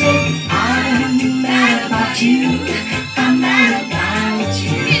 I said I'm mad about you. I'm mad about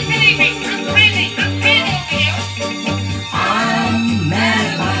you. I'm mad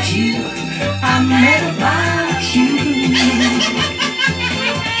about you. I'm mad about you. I'm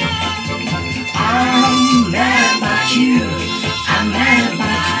mad about you. I'm mad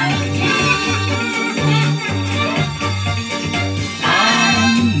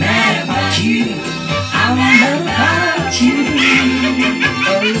about you. I'm mad about you. I'm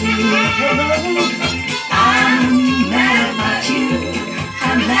mad about you. I'm mad about you.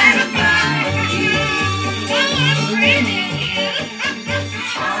 I'm mad about you.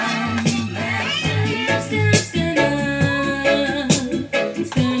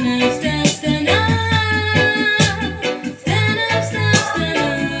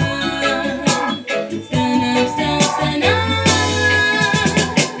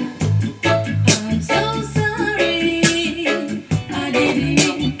 I'm so sorry. I didn't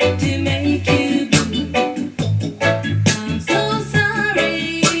mean to make you blue. I'm so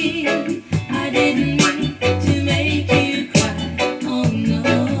sorry. I didn't mean to make you cry. Oh no.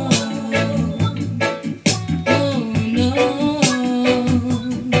 Oh no.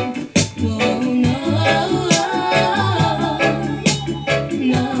 Oh no.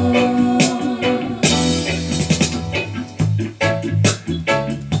 No.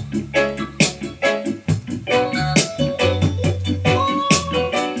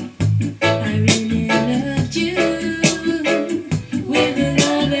 I really loved you with a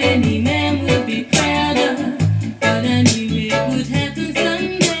love any man would be proud of, but I knew it would happen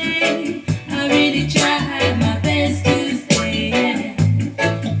someday. I really tried my best to stay.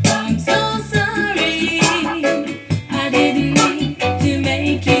 I'm so sorry. I didn't mean to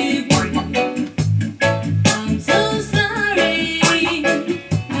make you blue. I'm so sorry.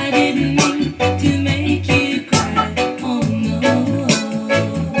 I didn't mean to make you cry. Oh no.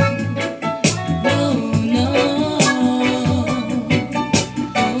 Oh no,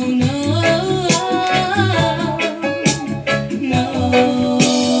 oh no, no.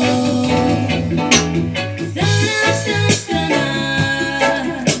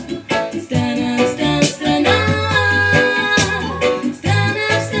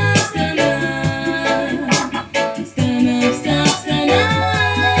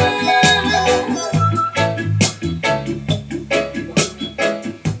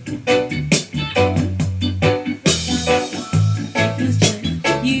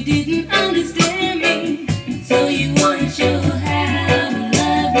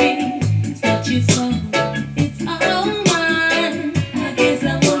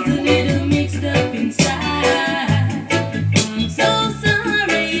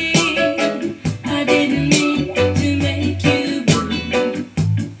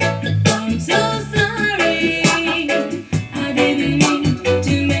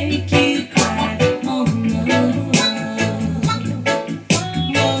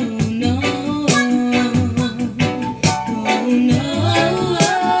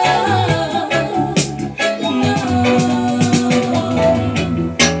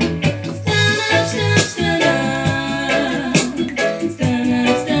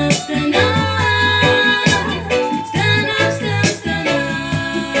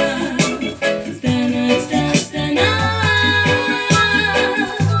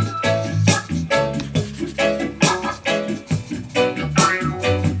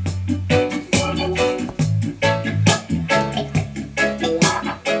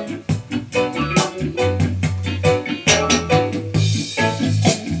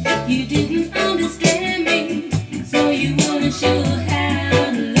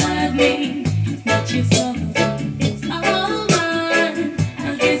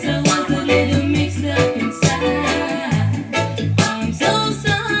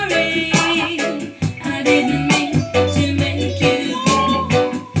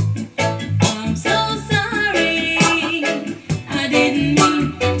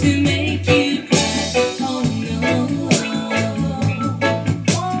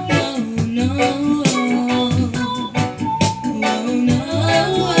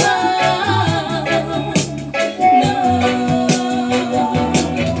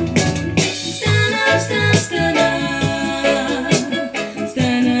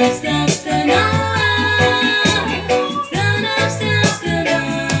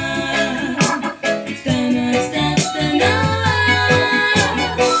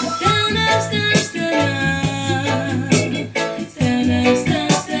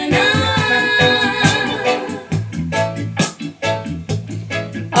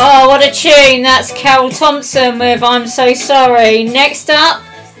 Oh, what a tune. That's Carol Thompson with I'm So Sorry. Next up,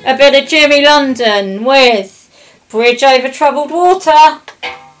 a bit of Jimmy London with Bridge Over Troubled Water.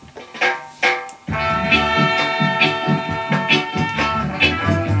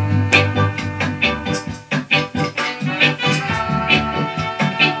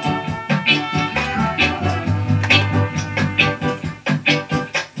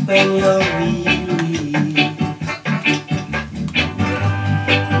 When you're weary,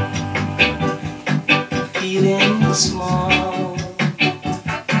 feeling small,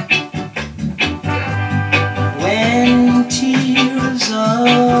 when tears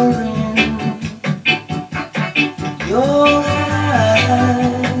are in your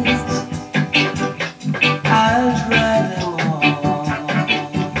eyes, I'll dry them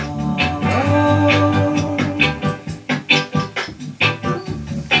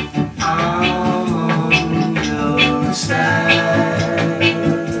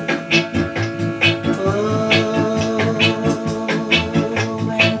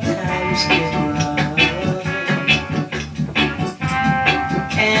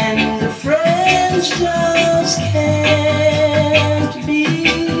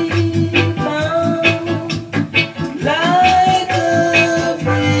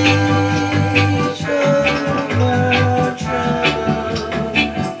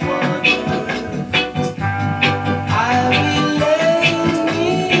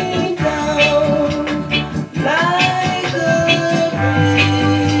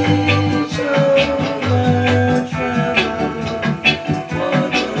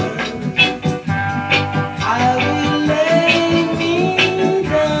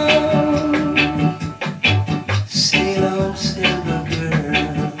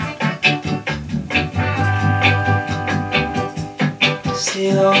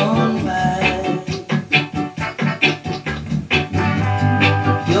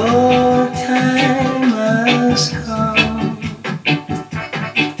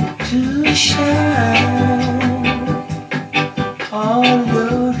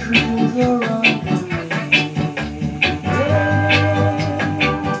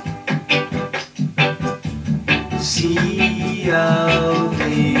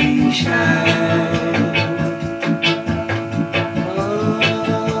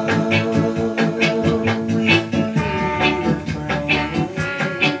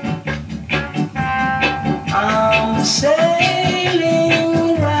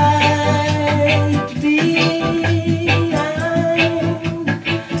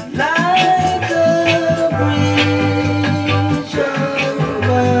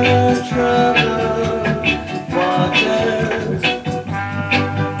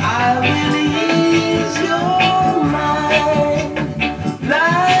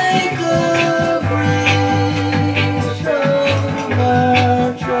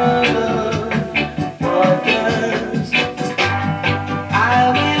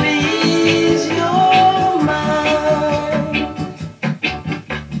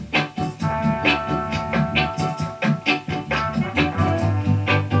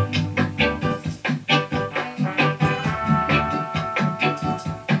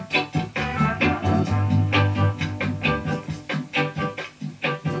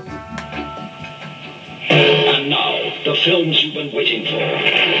And now, the films you've been waiting for.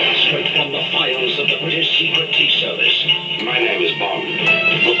 Straight from the files of the British Secret Tea Service. My name is Bond.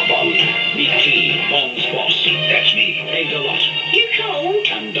 Book Bond. Meet T, Bond's boss. That's me. Ada Lot. You cold?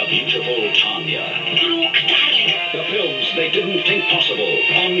 And the beautiful Tanya. Look, darling. The films they didn't think possible.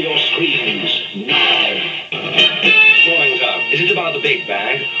 On your screens now. Morning, sir. Is it about the big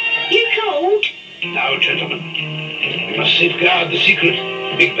bag? You cold? Now, gentlemen, we must safeguard the secret.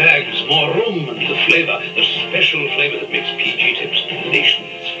 Big bags, more room, and the flavor, the special flavor that makes PG Tips the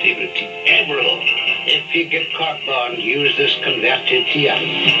nation's favorite tea. Admiral, if you get caught, Bond, use this converted tea urn.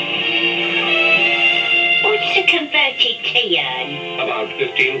 What's a converted tea urn? About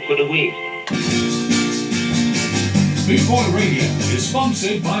 15 quid a week. Boot Boy Radio is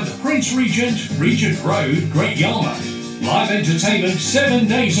sponsored by the Prince Regent, Regent Road, Great Yarmouth. Live entertainment 7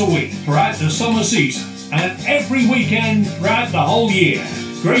 days a week throughout the summer season and every weekend throughout the whole year.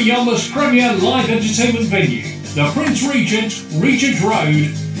 Great Yarmouth's premier live entertainment venue, the Prince Regent, Regent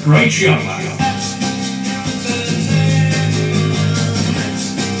Road, Great Yarmouth.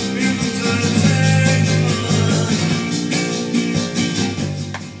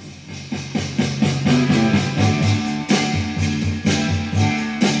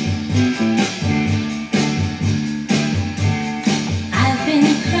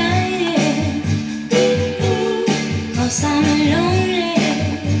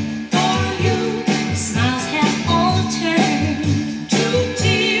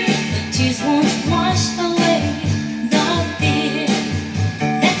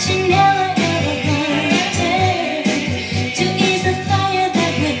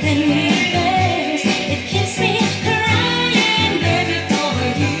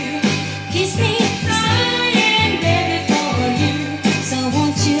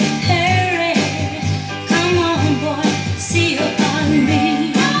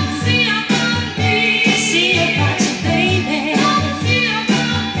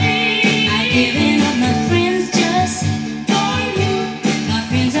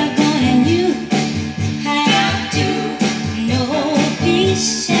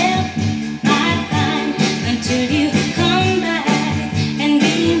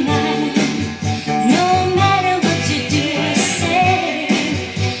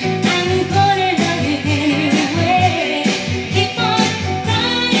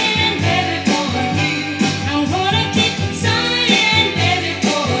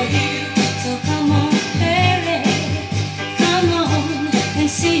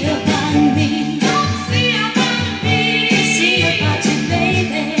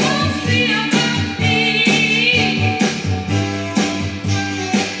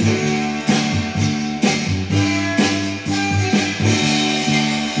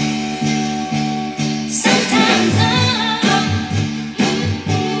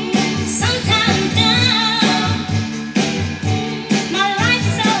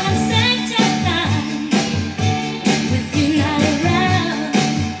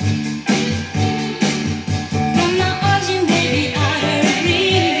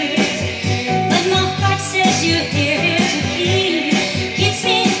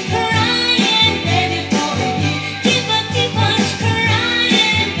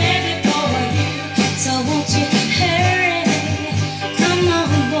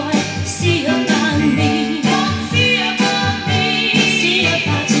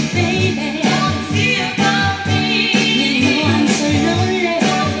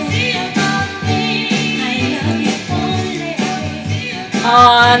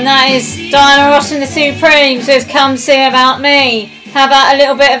 And that is Diana Ross and the Supremes with Come See About Me. How about a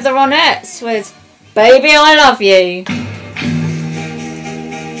little bit of the Ronettes with Baby I Love You?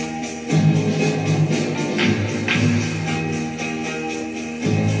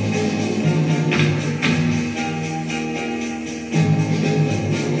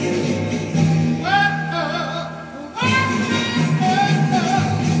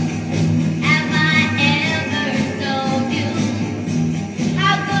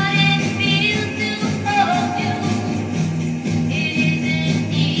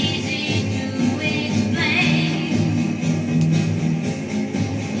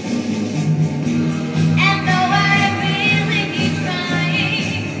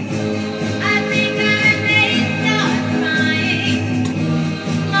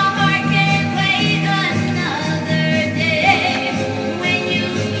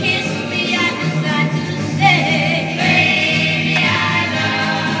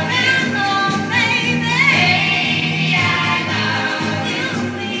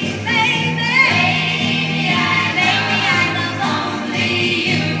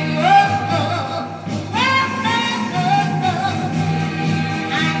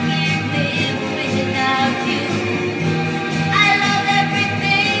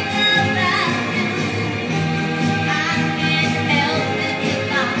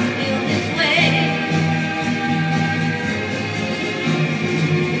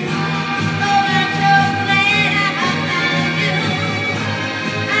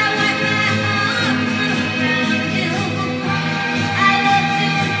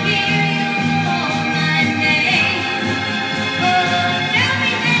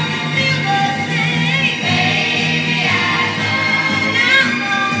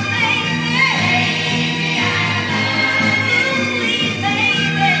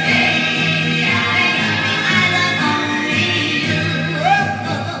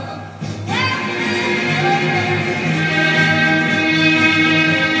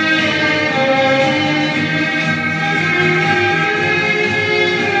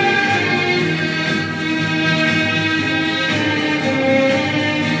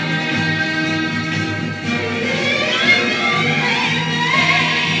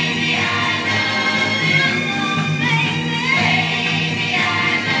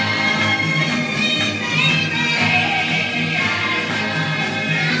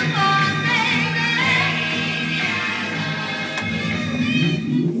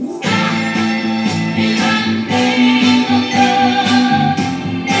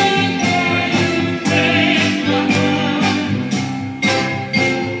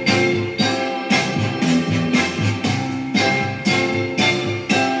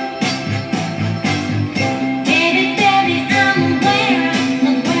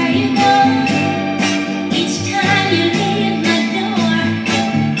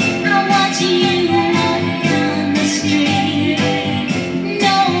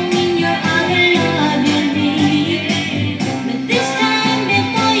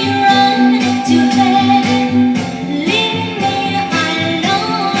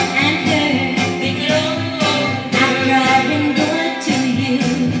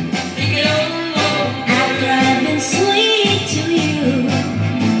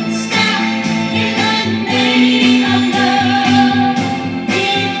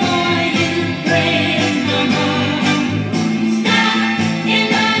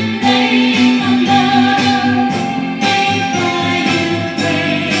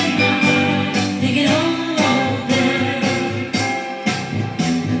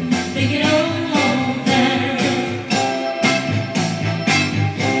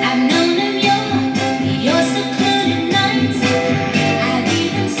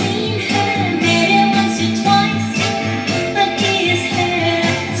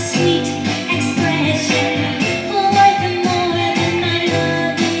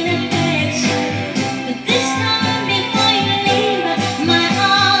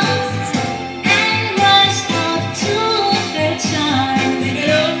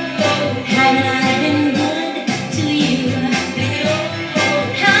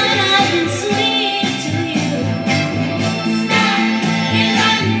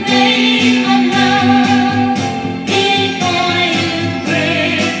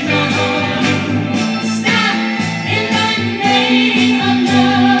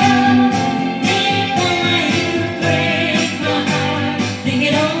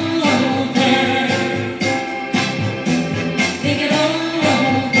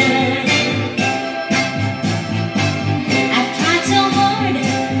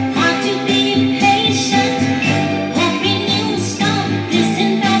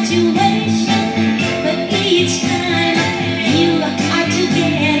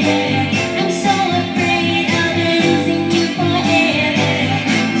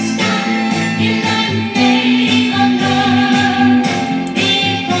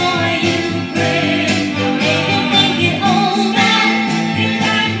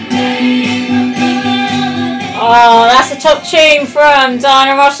 top tune from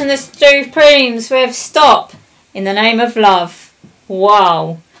Diana Ross and the Supremes with Stop in the Name of Love.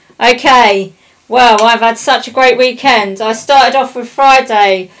 Wow. Okay, well, I've had such a great weekend. I started off with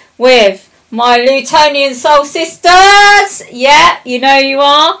Friday with my Lutonian Soul Sisters. Yeah, you know you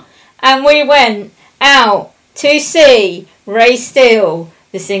are. And we went out to see Ray Steele,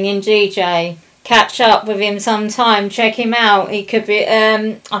 the singing DJ. Catch up with him sometime. Check him out. He could be,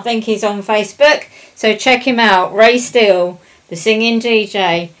 I think he's on Facebook. So check him out. Ray Steele, the singing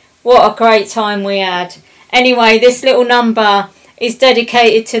DJ. What a great time we had. Anyway, this little number is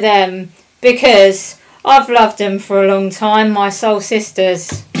dedicated to them because I've loved them for a long time, my soul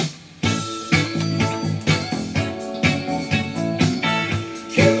sisters.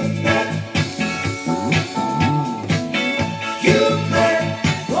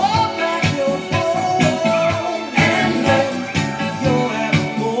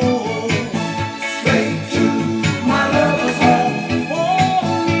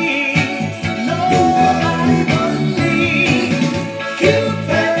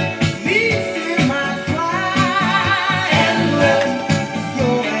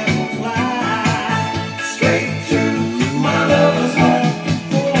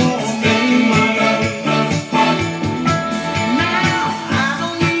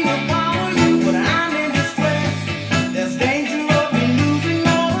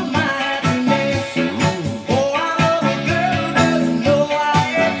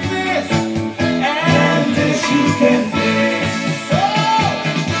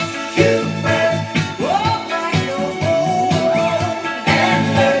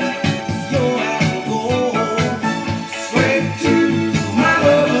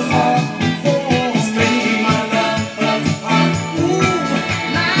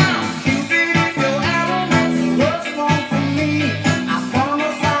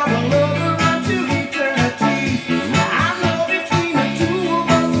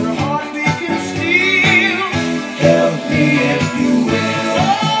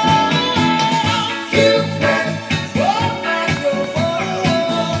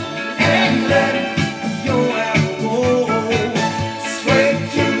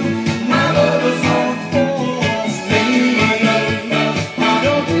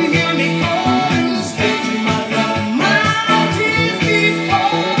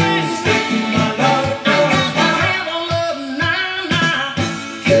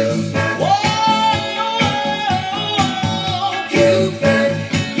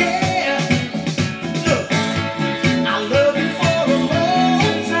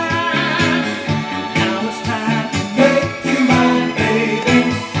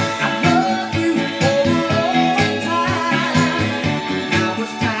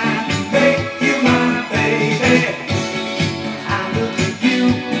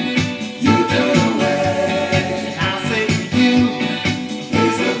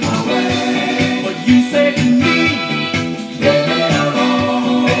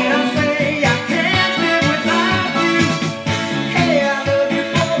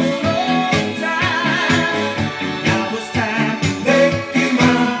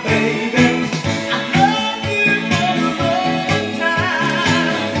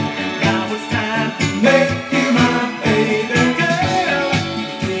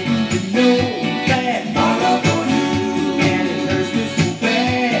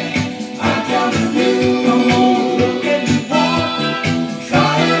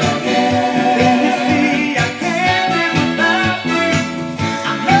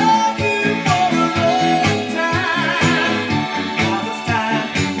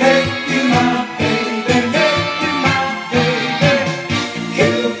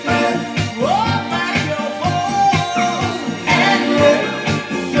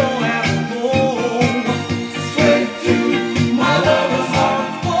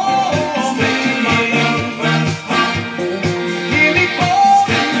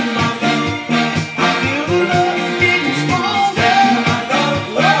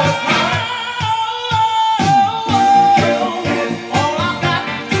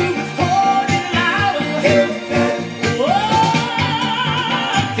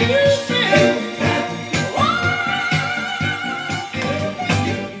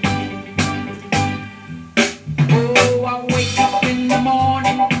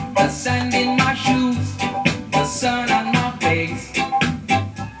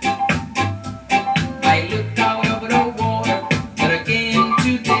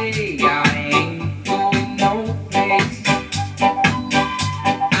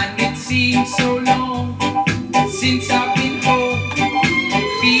 So long since I've been home,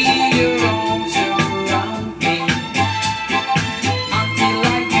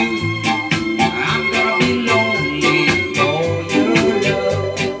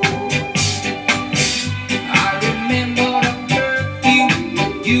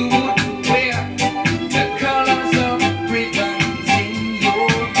 you would wear the colors of ribbons in your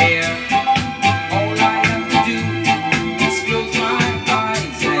hair. All I have to do is close my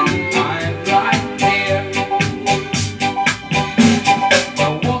eyes and I'm right there. The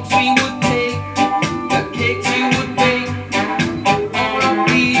walks we would take, the cakes you would bake, all of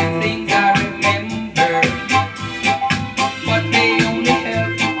these things I remember, but they only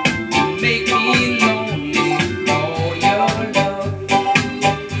help to make me lonely for your love.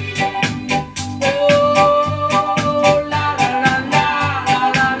 Oh, la la la la la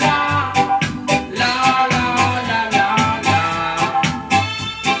la la la la la la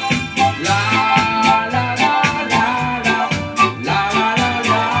la la la la la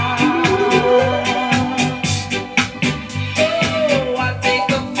la. Oh, I take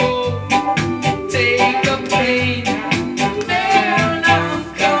a fall, take a pain, and I'm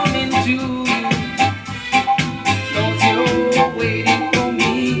coming to you, 'cause you're waiting for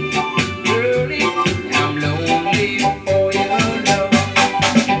me, girlie. I'm lonely for your love.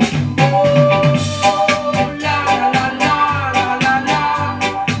 Oh, la la la la la la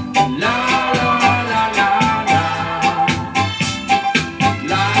la la la la la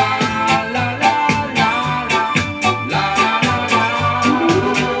la la la la la la.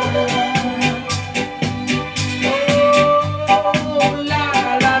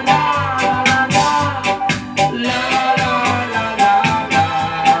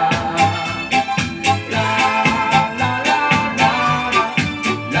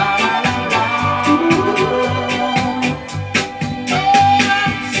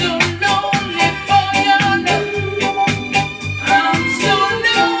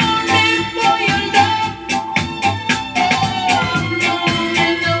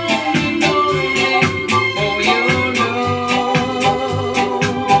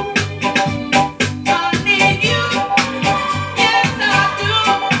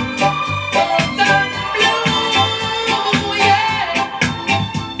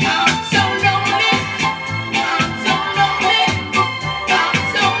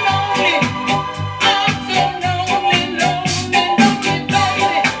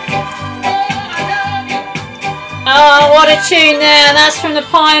 Oh, what a tune there. That's from the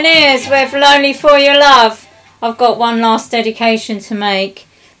Pioneers with Lonely for Your Love. I've got one last dedication to make.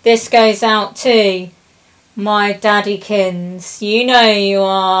 This goes out to my daddykins. You know you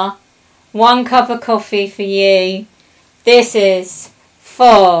are. One cup of coffee for you. This is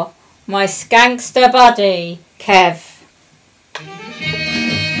for my skankster buddy, Kev.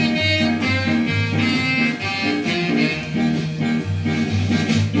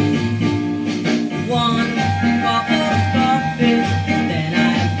 One cup of coffee, then I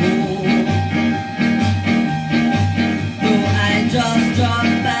go. Though I just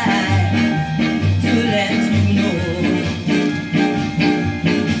dropped by to let you know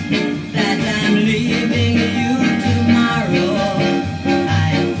that I'm leaving you tomorrow. I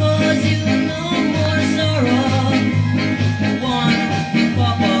cause you no more sorrow.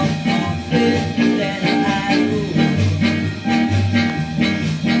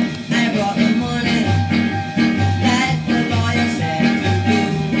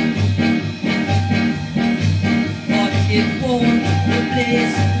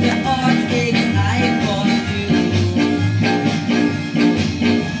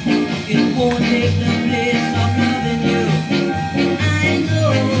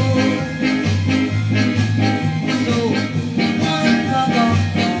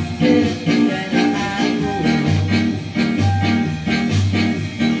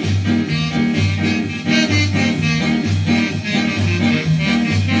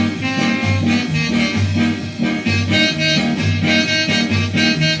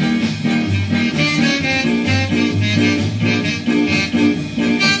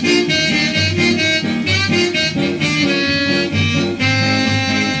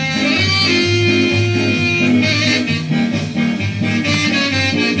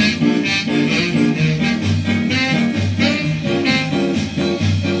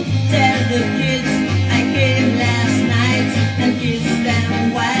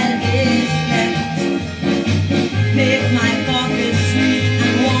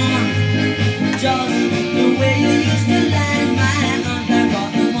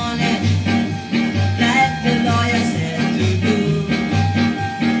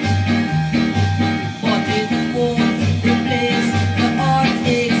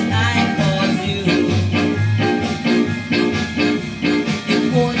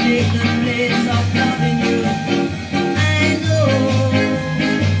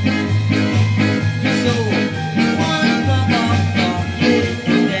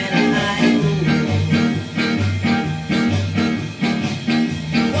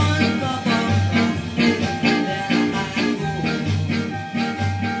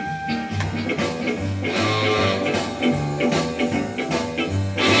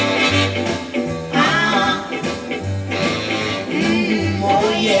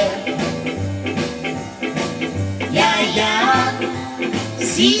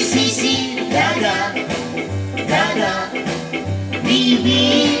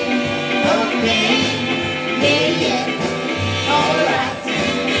 we, okay, yeah, yeah, alright.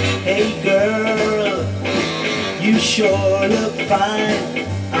 Hey girl, you sure look fine.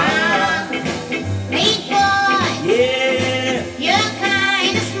 Hey boy, Yeah, you're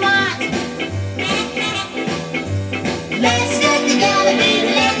kinda smart. let's get together,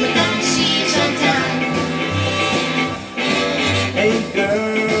 baby, let me come see you sometime. Hey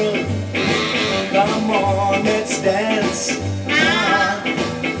girl, come on, let's dance.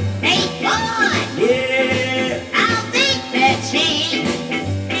 Hey boy, Yeah, I'll take that chance.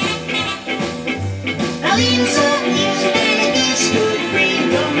 I'll even serve music and this could bring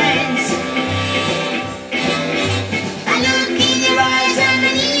romance. I look in your eyes and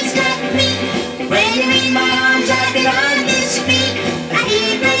my knees got weak. When you're in my arms, I can hardly speak. I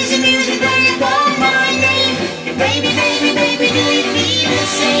hear crazy music when you call my name. Baby, baby, baby, do you feel the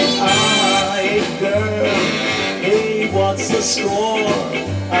same? Hey girl, hey, what's the score?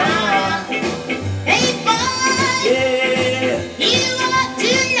 Hey boy, Yeah, you ought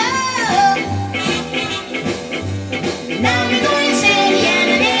to know. now we're going steady and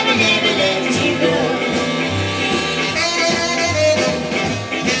I never, never let you go.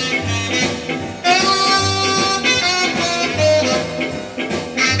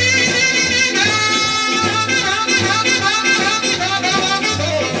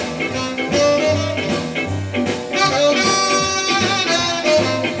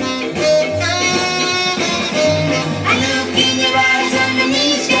 I look in your eyes and my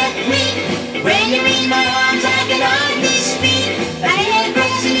knees get weak. When you're in my arms, I can hardly speak. I hear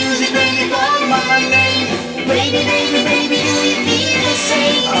crazy music when you call my name. Baby, baby, baby, do you feel the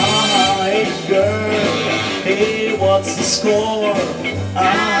same? Hey girl, hey, what's the score?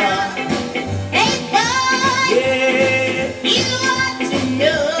 Hey boy, Yeah, you ought to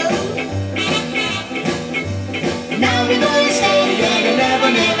know. now we're going steady and I never,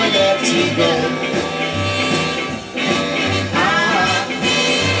 never let you go.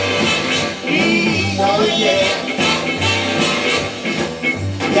 Oh yeah,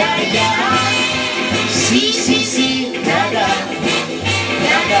 yeah, yeah. See, see, see, da, da,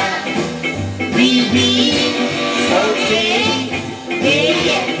 we, okay, yeah,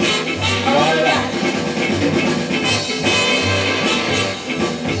 yeah, alright.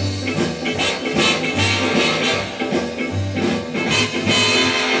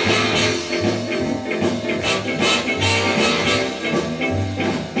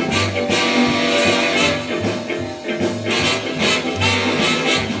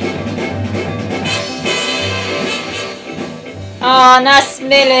 Ah, and that's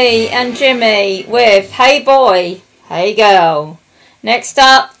Millie and Jimmy with Hey Boy, Hey Girl. Next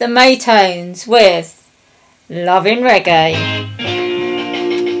up, the Maytones with Lovin' Reggae.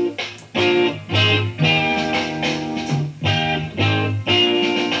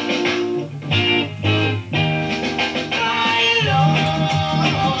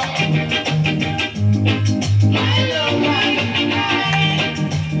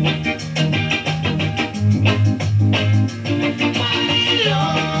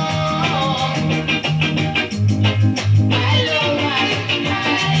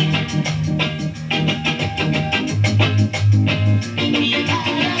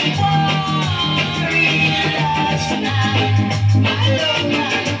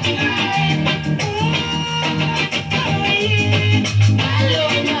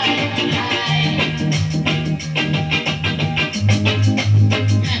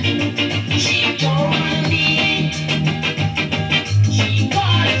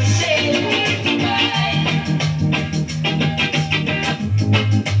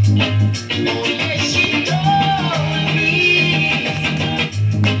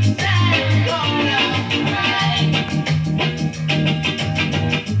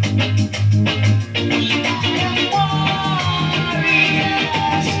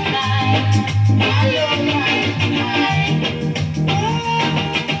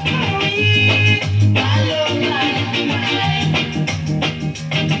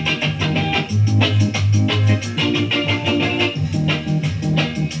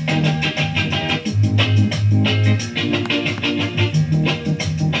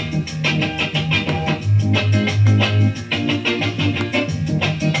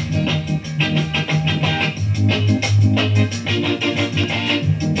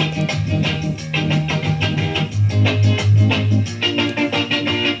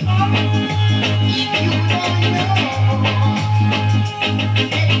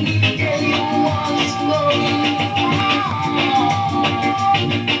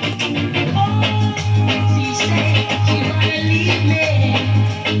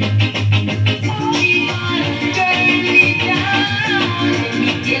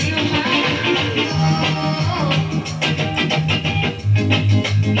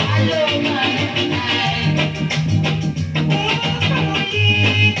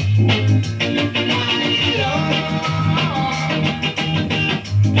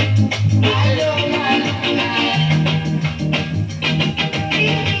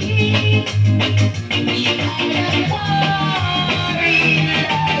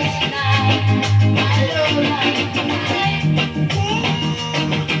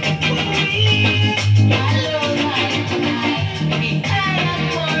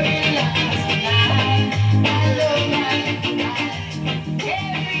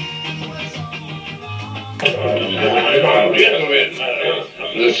 Gentlemen,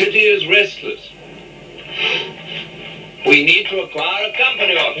 the city is restless. We need to acquire a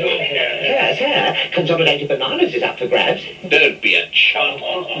company or two. Sir, consolidated bananas is up for grabs. Don't be a chump.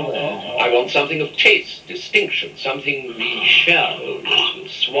 I want something of taste, distinction, something the shareholders will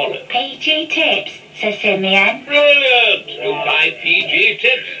swallow. PG tips, Sir Simeon. Brilliant! You buy PG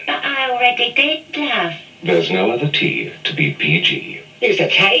tips. But I already did, love. There's no other tea to be PG. It's a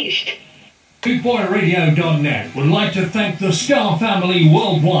taste. BigBoyRadio.net would like to thank the Star family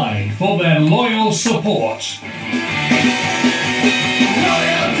worldwide for their loyal support. Loyal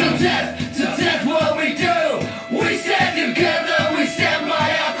to death what we do. We stand together, we stand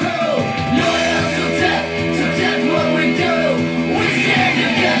by our crew. Loyal to death what we do. We stand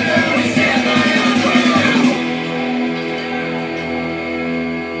together, we stand by our crew.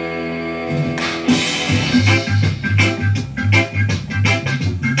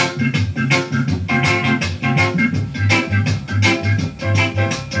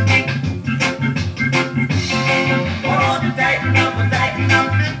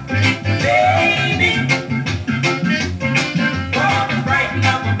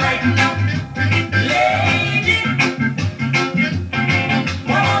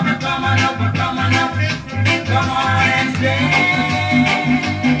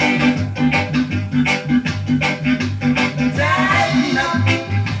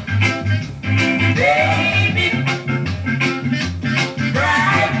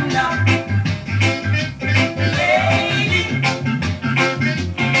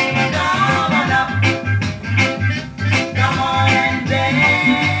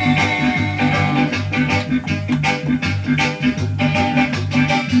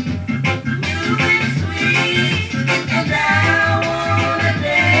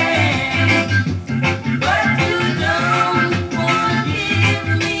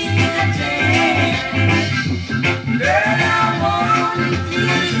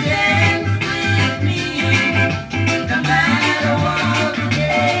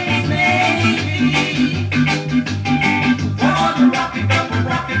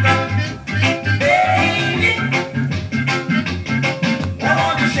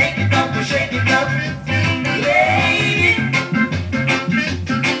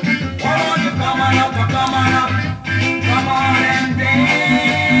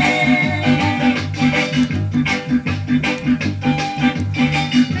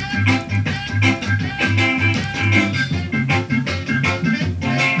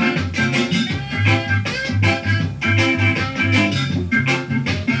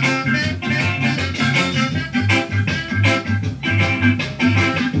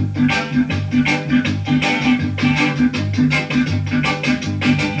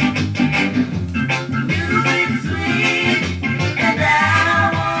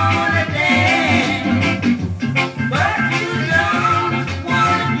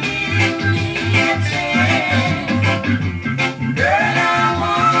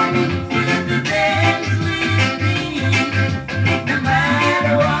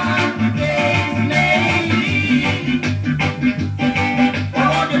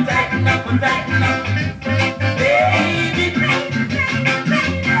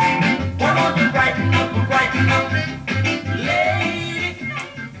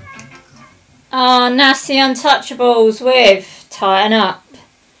 Ah, Nasty Untouchables with Tighten Up.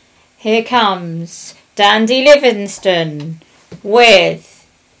 Here comes Dandy Livingston with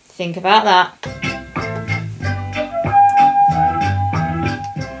Think About That.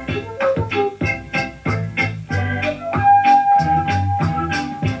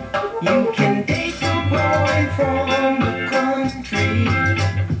 You can take a boy from the country,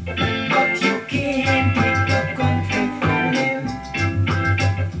 but you can't take the country from him.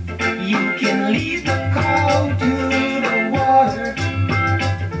 You can lead the cow to the water,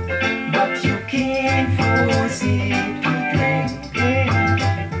 but you can't force it to drink.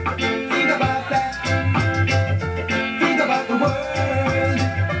 Think about that.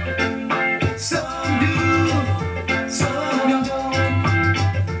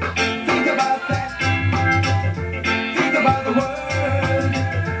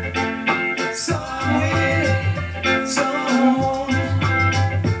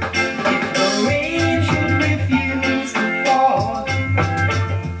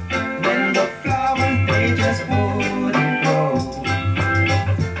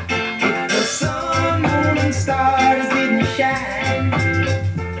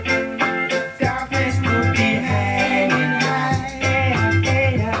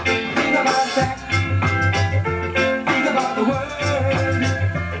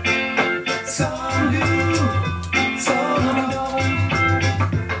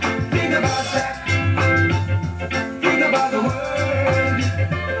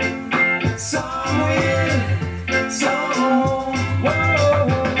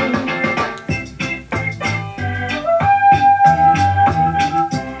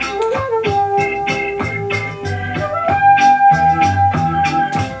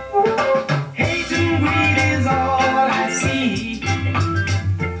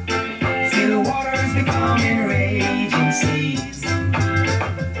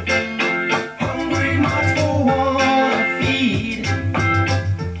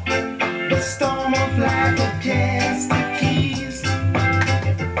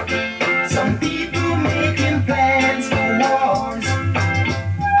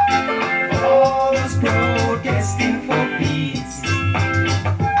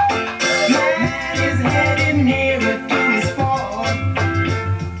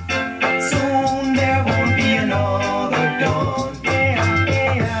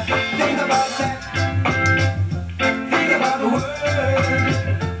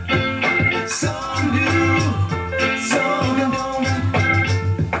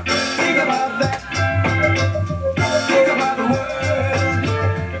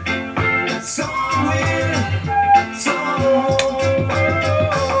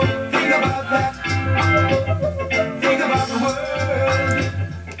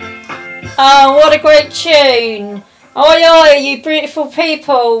 Oh, what a great tune. Oi, oi, you beautiful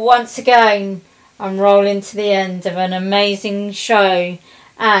people, once again. I'm rolling to the end of an amazing show.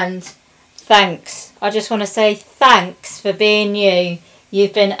 And thanks. I just want to say thanks for being you.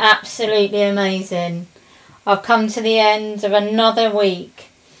 You've been absolutely amazing. I've come to the end of another week.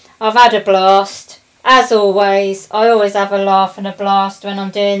 I've had a blast. As always, I always have a laugh and a blast when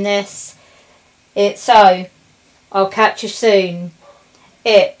I'm doing this. So, I'll catch you soon.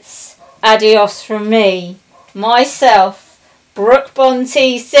 It's adios from me, myself, Brooke Bond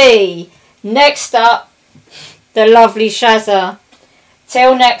TC. Next up, the lovely Shazza.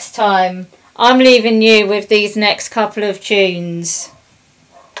 Till next time, I'm leaving you with these next couple of tunes.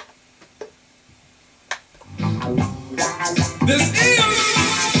 This is a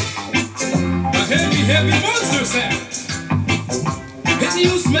heavy, heavy monster sound. Hitting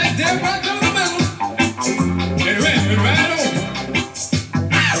you smack dab right down the middle and rapping right on.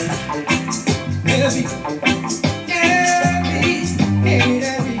 Heavy, heavy, heavy,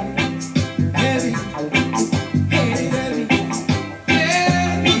 heavy, heavy, heavy, heavy, heavy,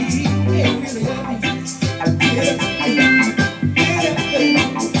 really heavy. Get up, get up, baby.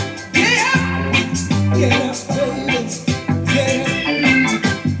 Get up,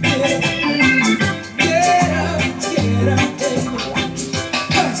 get up, baby. Get up, get up, get up, get up,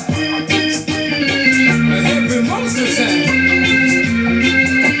 baby. A heavy monster sound.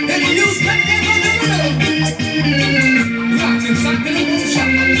 And you smack that on the middle. Rockin', sockin', and boom shot.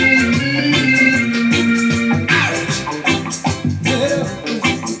 Ouch! Get up,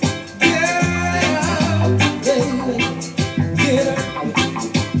 get up, baby. Get up,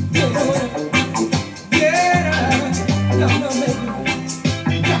 get up, get up. No, baby.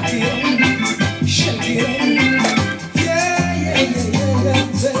 Rock it on, shake it on. Yeah, baby.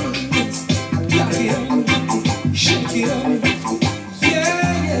 Rock it on, shake it on. Yeah,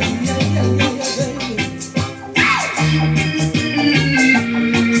 baby.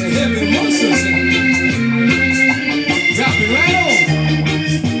 A heavy monster sound. Drop it right on.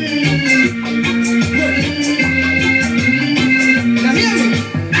 Work it. Now hear me.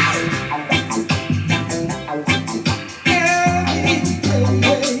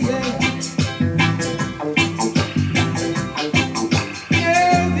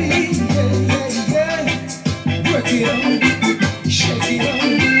 Work it on. Shake it on.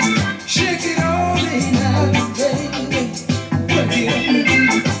 Shake it on me now, baby. Work it on.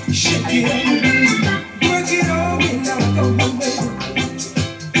 Shake it on. Work it on me now, come on, baby.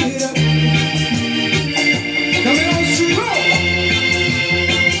 Get up. Coming on strong.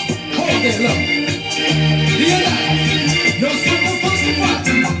 Hold that low. Do you like? No simple fuss and fight.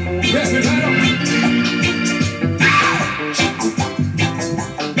 Rap it right on. Ouch!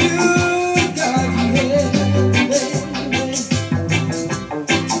 Good God, yeah, baby.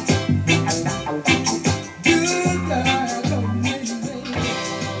 Good God, oh, baby.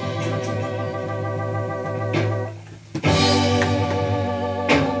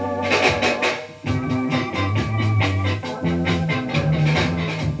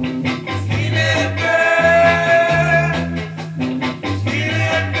 Skinny girl,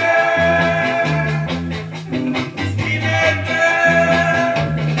 skinny girl,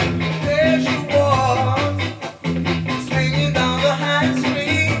 there she was, swinging down the high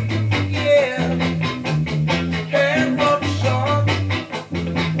street, yeah. Hair up short,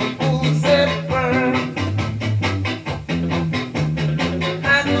 full set burn. I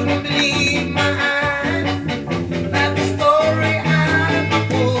couldn't believe my eyes, that the story I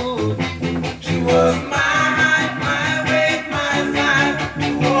told. She was my height, my weight, my size,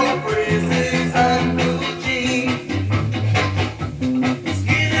 all braces and blue jeans.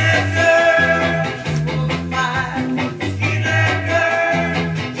 Skinny girl, she was mine. Skinny girl,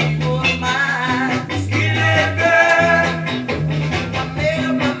 she was mine. Skinny girl, I made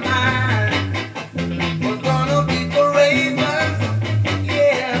up my mind. Was gonna be courageous,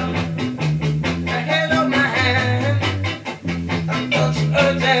 yeah. I held up my hand and touched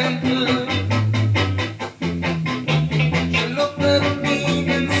her gently.